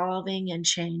evolving and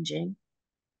changing.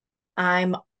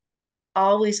 I'm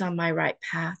always on my right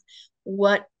path.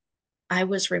 What I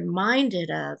was reminded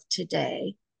of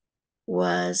today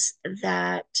was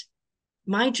that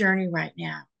my journey right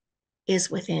now is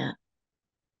within,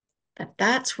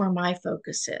 that's where my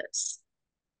focus is,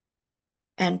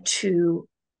 and to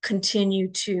continue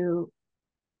to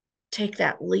take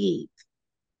that leap,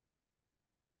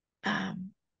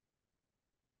 um,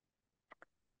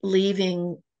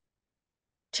 leaving,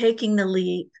 taking the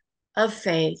leap of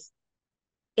faith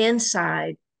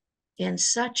inside in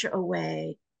such a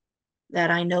way that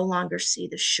I no longer see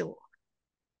the shore.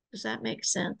 Does that make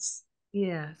sense?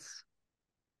 Yes.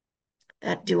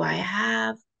 That do I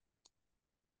have?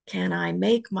 Can I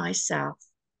make myself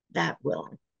that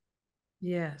willing?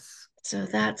 Yes. So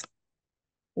that's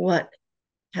what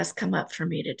has come up for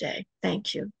me today.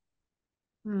 Thank you.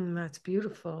 That's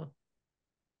beautiful.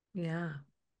 Yeah.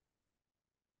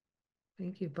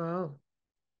 Thank you, Bo.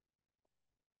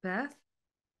 Beth?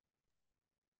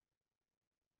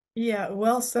 Yeah,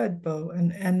 well said, Bo.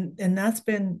 And that's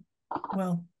been,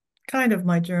 well, kind of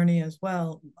my journey as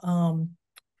well.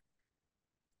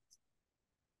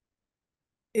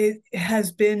 It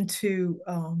has been to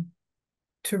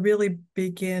really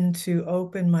begin to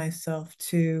open myself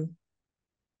to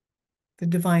the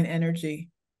divine energy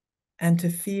and to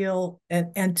feel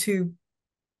and to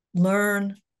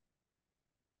learn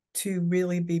to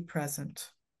really be present.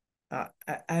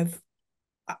 I've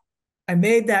I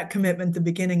made that commitment at the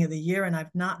beginning of the year, and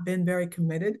I've not been very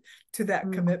committed to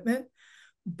that commitment.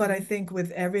 But I think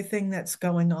with everything that's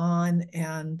going on,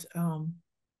 and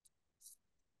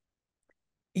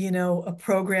a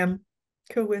program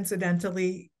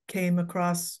coincidentally came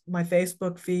across my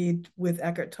Facebook feed with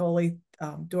Eckhart Tolle,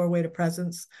 Doorway to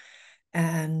Presence,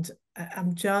 and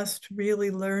I'm just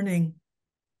really learning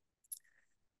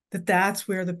that that's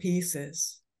where the peace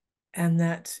is, and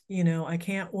that I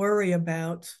can't worry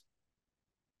about.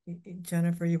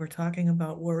 Jennifer, you were talking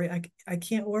about worry. I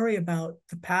can't worry about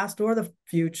the past or the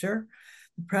future.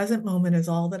 The present moment is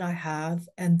all that I have.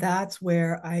 And that's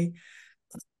where I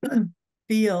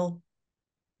feel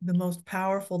the most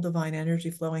powerful divine energy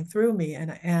flowing through me.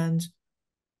 And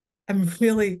I'm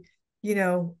really,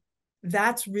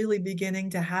 that's really beginning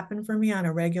to happen for me on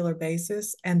a regular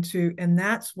basis. And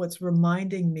that's what's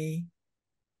reminding me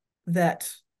that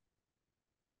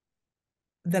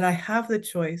I have the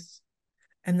choice,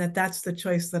 and that's the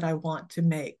choice that I want to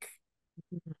make.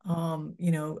 And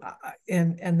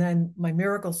then my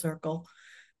miracle circle,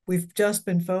 we've just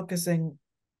been focusing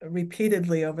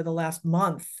repeatedly over the last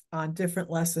month on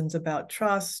different lessons about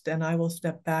trust, and I will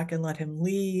step back and let him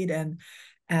lead,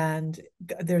 and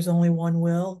there's only one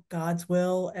will, God's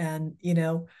will, and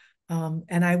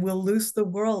and I will loose the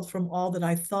world from all that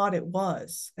I thought it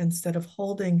was, instead of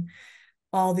holding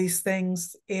all these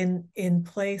things in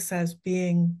place as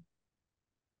being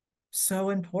so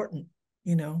important,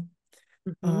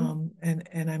 and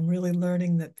I'm really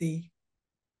learning that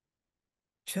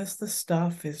just the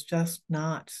stuff is just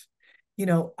not,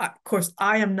 of course,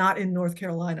 I am not in North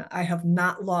Carolina. I have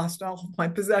not lost all of my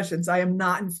possessions. I am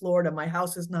not in Florida. My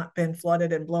house has not been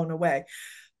flooded and blown away.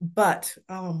 But,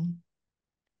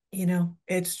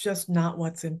 it's just not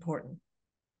what's important.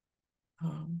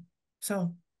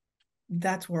 So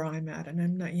that's where I'm at. And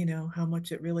I'm not, how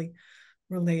much it really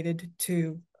related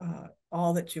to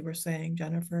all that you were saying,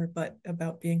 Jennifer, but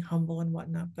about being humble and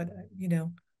whatnot. But,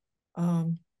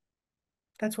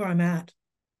 that's where I'm at.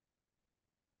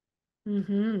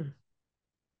 Bring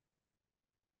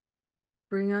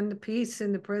on the peace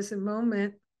in the present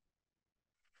moment,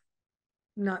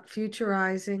 not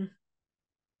futurizing.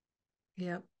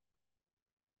 Yep.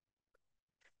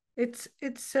 It's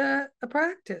a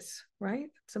practice, right?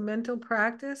 It's a mental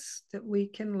practice that we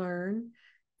can learn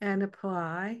and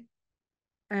apply,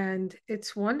 and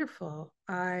it's wonderful.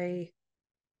 I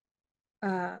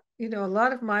a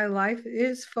lot of my life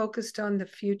is focused on the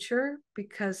future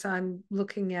because I'm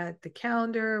looking at the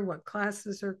calendar, what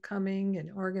classes are coming and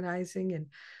organizing, and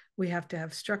we have to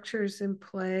have structures in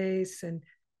place. And,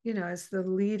 as the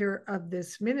leader of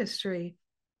this ministry,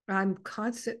 I'm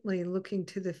constantly looking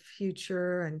to the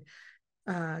future and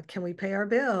can we pay our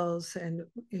bills? And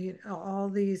all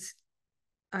these,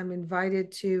 I'm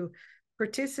invited to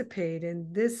participate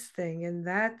in this thing and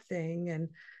that thing and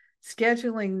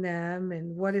scheduling them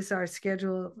and what is our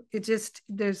schedule.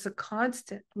 There's a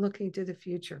constant looking to the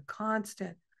future,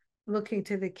 constant looking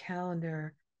to the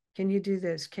calendar. Can you do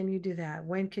this? Can you do that?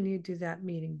 When can you do that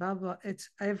meeting? Blah, blah. It's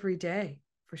every day,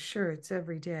 for sure. It's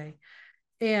every day.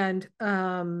 And,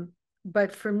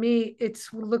 but for me,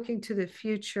 it's looking to the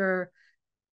future,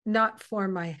 not for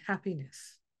my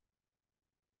happiness.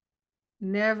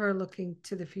 Never looking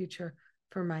to the future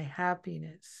for my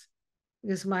happiness,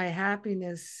 because my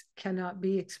happiness cannot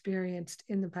be experienced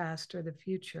in the past or the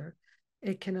future.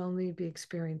 It can only be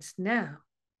experienced now.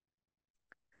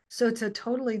 So it's a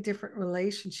totally different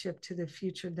relationship to the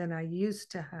future than I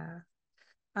used to have.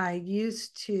 I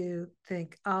used to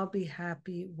think I'll be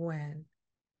happy when.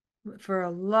 For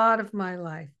a lot of my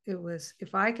life, it was,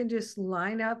 if I can just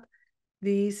line up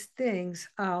these things,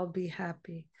 I'll be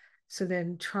happy. So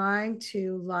then trying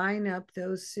to line up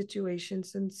those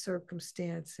situations and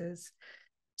circumstances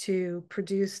to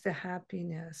produce the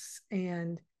happiness.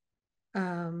 And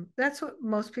that's what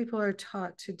most people are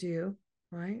taught to do,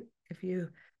 right? If you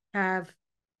have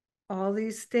all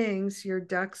these things, your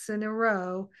ducks in a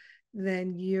row,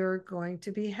 then you're going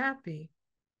to be happy.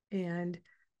 And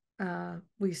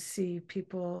we see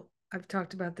people, I've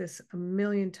talked about this a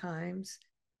million times.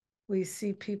 We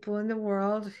see people in the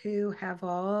world who have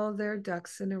all their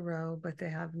ducks in a row, but they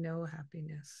have no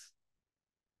happiness.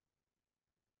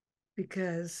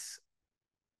 Because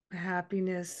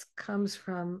happiness comes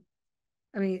from,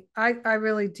 I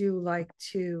really do like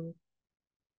to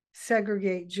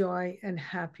segregate joy and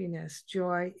happiness.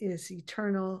 Joy is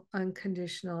eternal,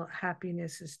 unconditional.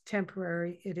 Happiness is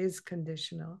temporary. It is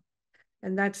conditional.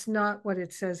 And that's not what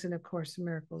it says in A Course in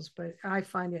Miracles, but I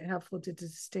find it helpful to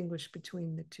distinguish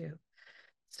between the two.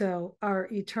 So our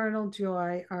eternal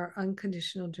joy, our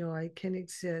unconditional joy can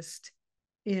exist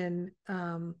in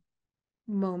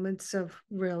moments of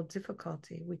real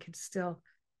difficulty. We can still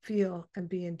feel and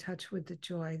be in touch with the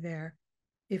joy there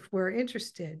if we're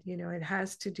interested. It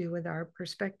has to do with our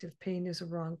perspective. Pain is a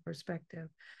wrong perspective.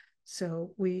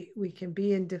 So we can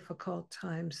be in difficult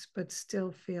times, but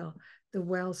still feel the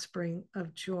wellspring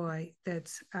of joy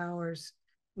that's ours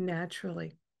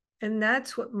naturally. And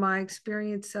that's what my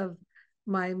experience of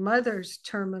my mother's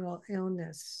terminal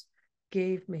illness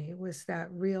gave me, was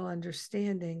that real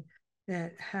understanding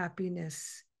that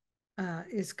happiness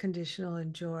is conditional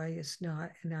and joy is not.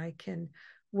 And I can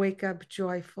wake up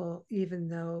joyful even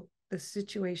though the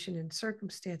situation and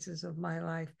circumstances of my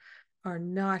life are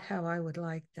not how I would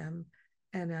like them.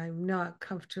 And I'm not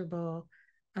comfortable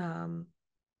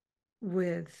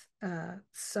with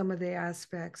some of the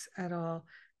aspects at all,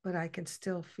 but I can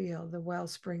still feel the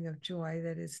wellspring of joy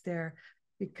that is there,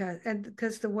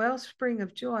 because the wellspring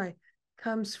of joy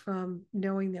comes from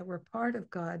knowing that we're part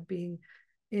of God, being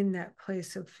in that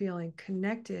place of feeling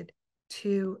connected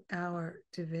to our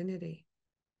divinity.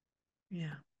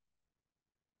 Yeah.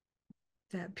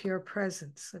 That pure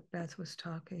presence that Beth was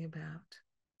talking about.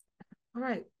 All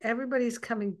right, everybody's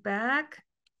coming back.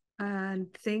 And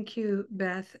thank you,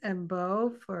 Beth and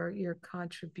Bo, for your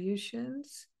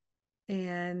contributions.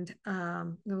 And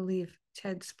we'll leave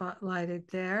Tedd spotlighted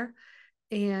there.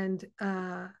 And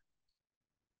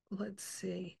let's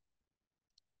see.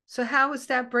 So how was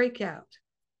that breakout?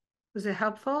 Was it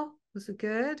helpful? Was it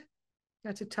good?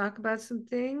 Got to talk about some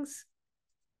things?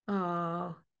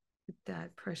 Oh,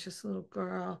 that precious little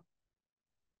girl.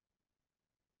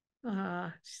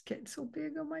 She's getting so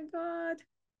big. Oh my God.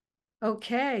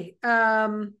 Okay.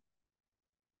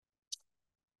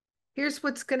 Here's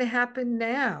what's going to happen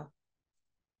now.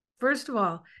 First of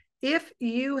all, if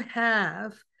you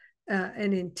have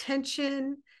an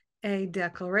intention, a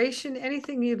declaration,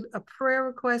 a prayer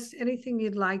request, anything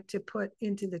you'd like to put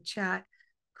into the chat,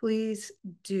 please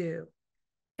do.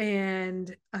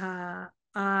 And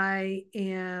I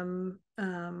am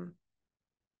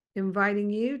inviting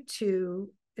you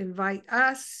to invite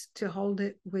us to hold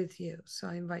it with you. So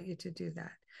I invite you to do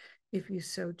that if you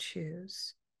so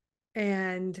choose.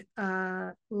 And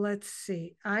let's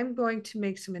see, I'm going to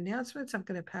make some announcements. I'm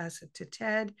going to pass it to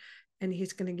Tedd, and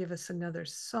he's going to give us another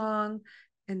song.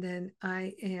 And then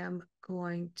I am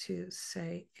going to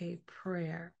say a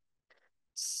prayer.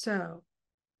 So,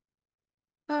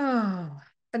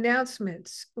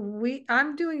 announcements.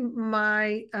 I'm doing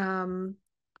my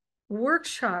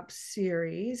workshop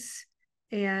series,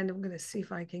 and I'm going to see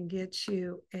if I can get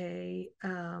you a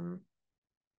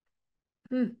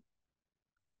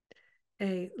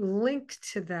link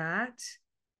to that.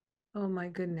 Oh my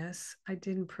goodness, I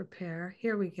didn't prepare.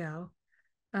 Here we go.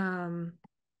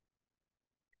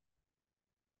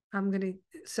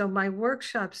 So my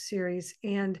workshop series,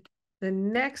 and the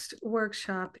next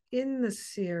workshop in the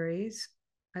series,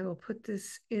 I will put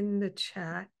this in the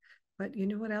chat, but you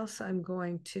know what else I'm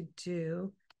going to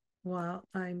do while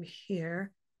I'm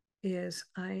here is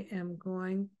I am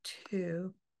going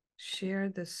to share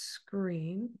the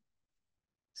screen.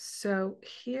 So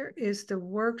here is the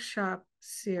workshop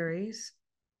series.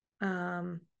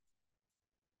 And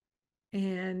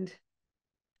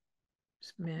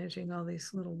just managing all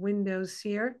these little windows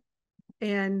here.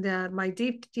 And my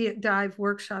deep dive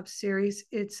workshop series,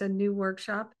 it's a new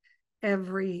workshop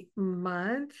every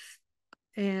month.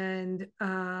 And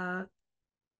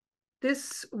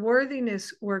this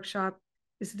worthiness workshop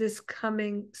is this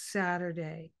coming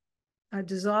Saturday.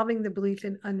 Dissolving the belief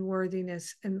in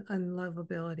unworthiness and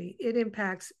unlovability. It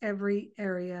impacts every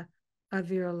area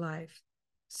of your life.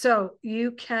 So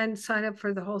you can sign up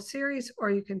for the whole series, or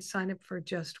you can sign up for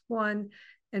just one.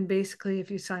 And basically,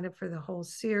 if you sign up for the whole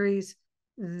series,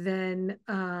 then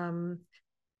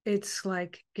it's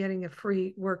like getting a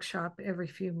free workshop every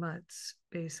few months,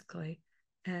 basically.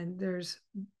 And there's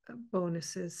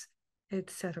bonuses,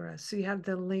 etc. So you have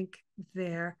the link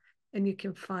there, and you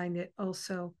can find it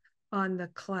also on the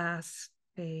class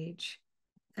page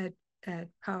at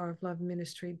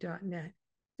powerofloveministry.net.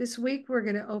 This week, we're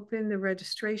going to open the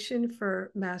registration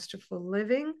for Masterful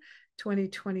Living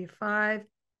 2025,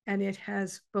 and it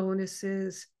has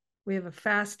bonuses. We have a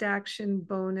fast action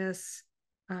bonus.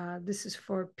 This is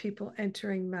for people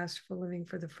entering Masterful Living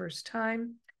for the first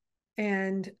time.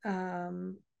 And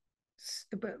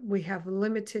but we have a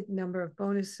limited number of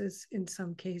bonuses in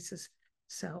some cases.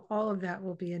 So all of that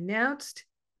will be announced.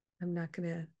 I'm not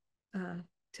going to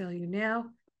tell you now.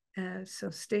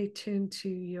 So stay tuned to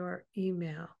your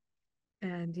email.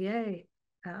 And yay,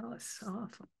 Alice,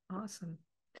 awesome.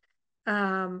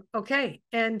 Okay,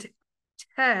 and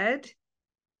Ted,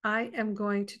 I am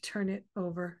going to turn it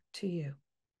over to you.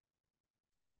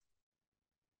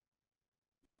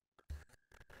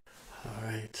 All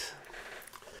right.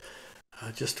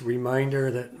 Just a reminder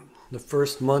that the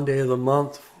first Monday of the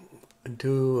month,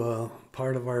 do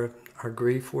part of our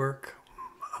grief work.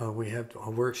 We have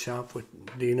a workshop with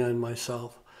Dina and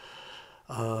myself.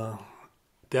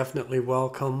 Definitely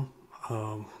welcome.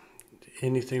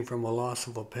 Anything from a loss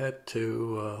of a pet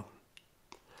to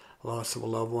loss of a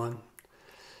loved one.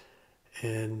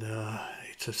 And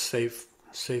it's a safe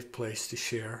place to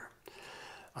share.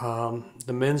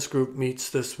 The men's group meets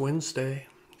this Wednesday.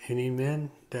 Any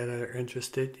men that are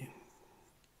interested,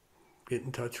 get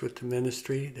in touch with the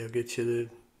ministry. They'll get you the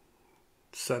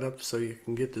setup so you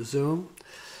can get the Zoom.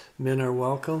 Men are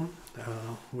welcome.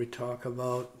 We talk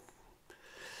about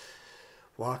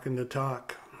walking the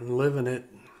talk and living it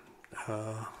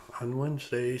on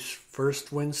Wednesdays,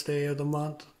 first Wednesday of the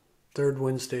month, third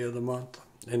Wednesday of the month.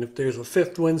 And if there's a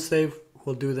fifth Wednesday,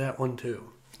 we'll do that one too.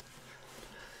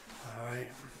 All right.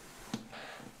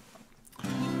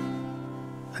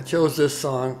 I chose this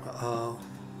song,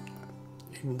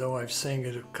 even though I've sang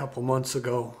it a couple months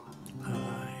ago,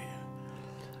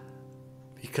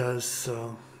 because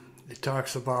it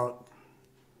talks about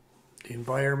the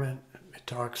environment, it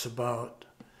talks about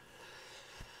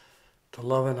the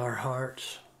love in our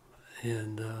hearts,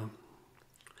 and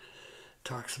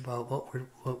talks about what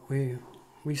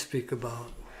we speak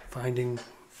about, finding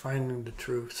the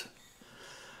truth.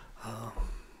 I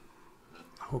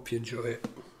hope you enjoy it.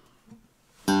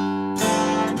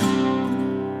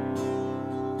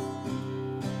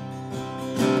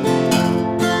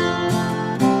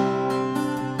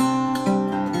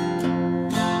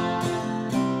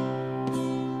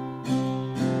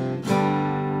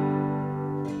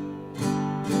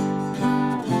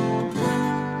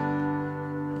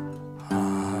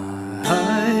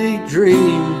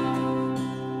 Dream.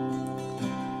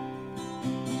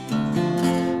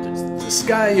 The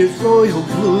sky is royal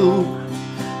blue.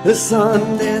 The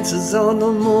sun dances on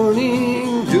the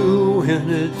morning dew, and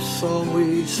it's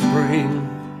always spring.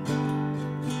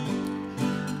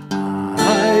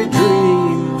 I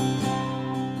dream.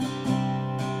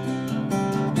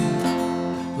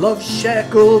 Love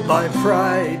shackled by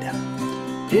pride,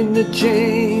 in the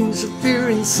chains of fear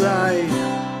inside,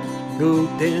 go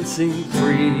dancing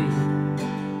free.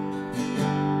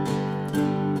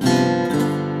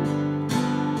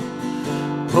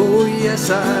 Oh, yes,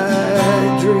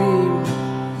 I dream.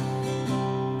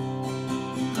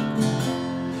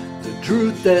 The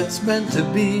truth that's meant to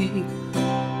be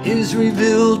is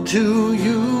revealed to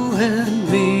you and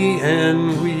me,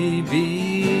 and we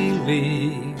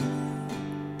believe.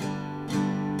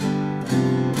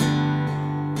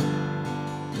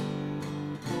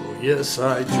 Oh, yes,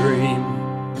 I dream.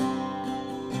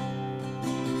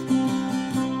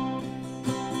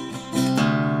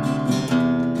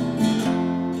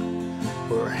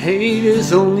 Where hate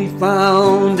is only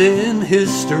found in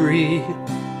history,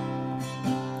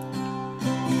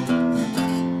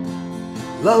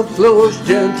 love flows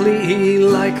gently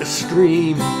like a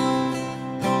stream.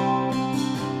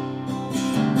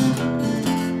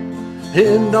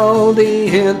 And all the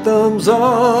anthems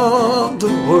of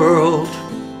the world,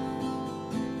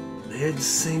 they'd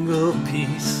sing of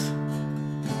peace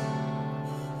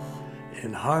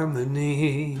and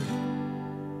harmony.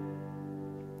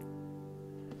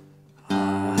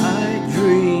 I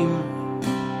dream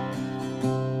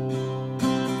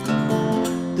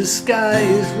the sky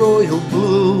is royal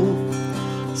blue,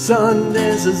 sun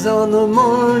dances on the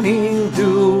morning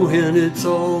dew, and it's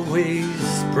always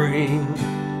spring.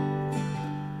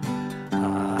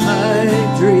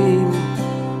 I dream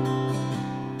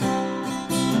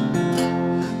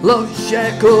love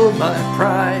shackled by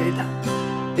pride,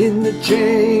 in the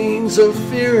chains of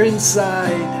fear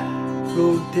inside,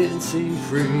 go dancing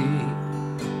free.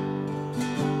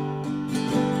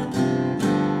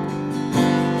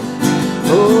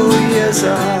 Oh, yes, I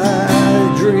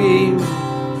dream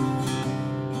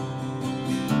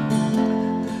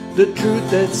the truth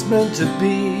that's meant to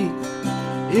be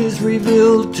is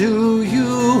revealed to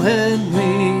you and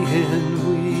me, and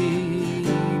we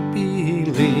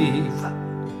believe.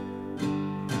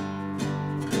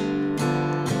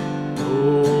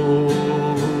 Oh,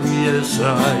 yes,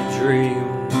 I dream.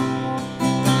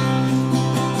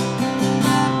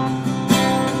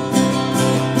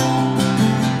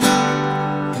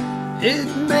 It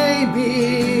may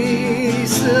be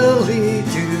silly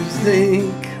to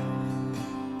think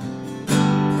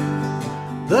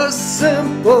the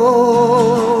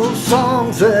simple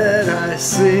songs that I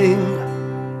sing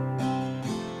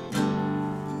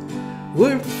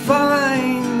would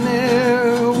find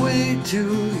their way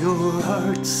to your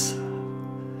hearts,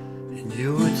 and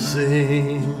you would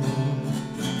sing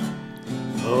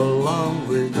along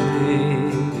with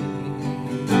me.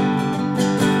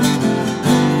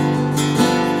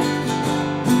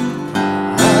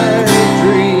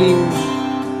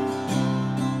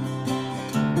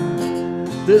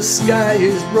 The sky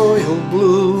is royal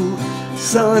blue,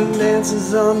 sun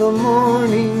dances on the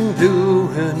morning dew,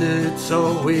 and it's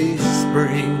always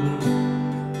spring.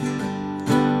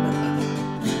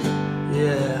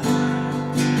 Yeah,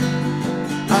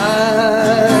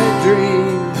 I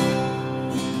dream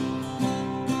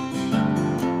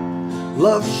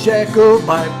love shackled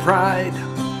by pride,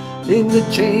 in the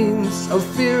chains of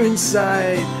fear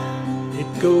inside, it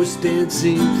goes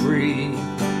dancing free.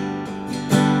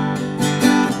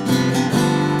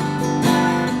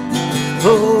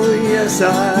 Oh, yes,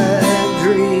 I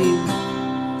dream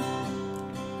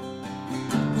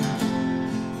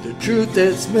the truth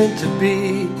that's meant to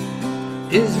be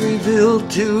is revealed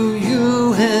to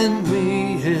you and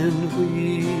me, and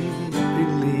we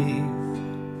believe.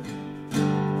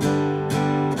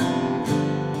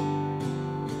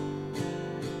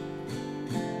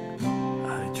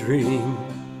 I dream,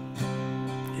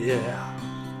 yeah.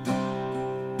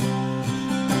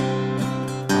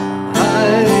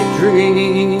 I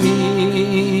dream.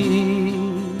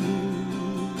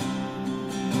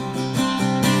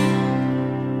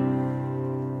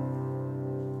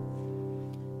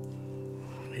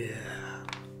 Yeah.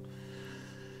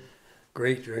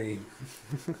 Great dream.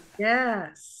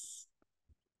 Yes.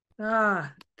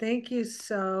 Ah, thank you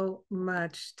so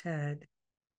much, Ted.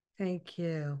 Thank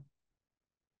you.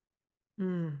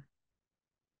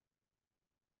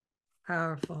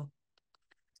 Powerful.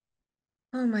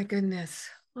 Oh my goodness.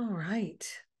 All right.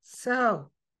 So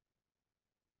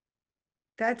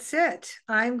that's it.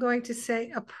 I'm going to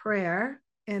say a prayer,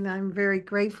 and I'm very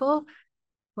grateful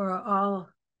for all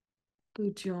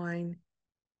who join,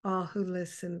 all who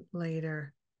listen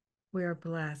later. We're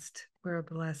blessed. We're a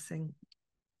blessing.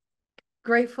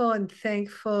 Grateful and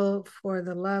thankful for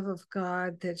the love of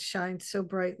God that shines so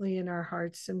brightly in our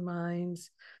hearts and minds.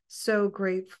 So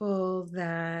grateful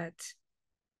that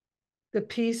the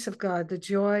peace of God, the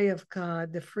joy of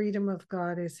God, the freedom of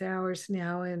God is ours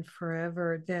now and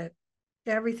forever, that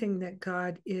everything that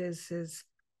God is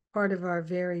part of our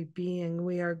very being.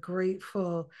 We are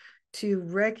grateful to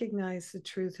recognize the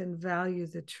truth and value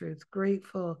the truth,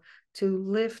 grateful to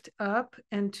lift up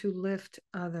and to lift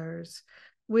others.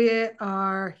 We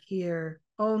are here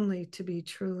only to be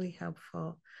truly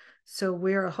helpful. So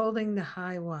we're holding the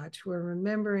high watch. We're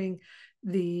remembering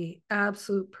the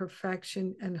absolute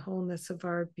perfection and wholeness of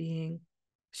our being,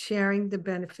 sharing the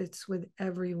benefits with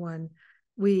everyone.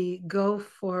 We go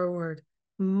forward,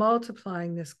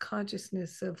 multiplying this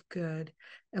consciousness of good,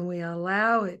 and we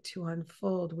allow it to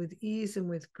unfold with ease and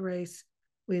with grace.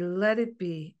 We let it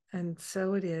be, and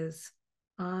so it is.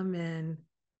 Amen.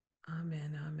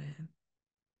 Amen. Amen.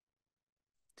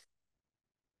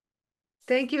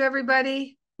 Thank you,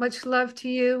 everybody. Much love to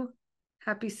you.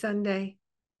 Happy Sunday.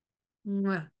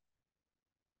 Mwah.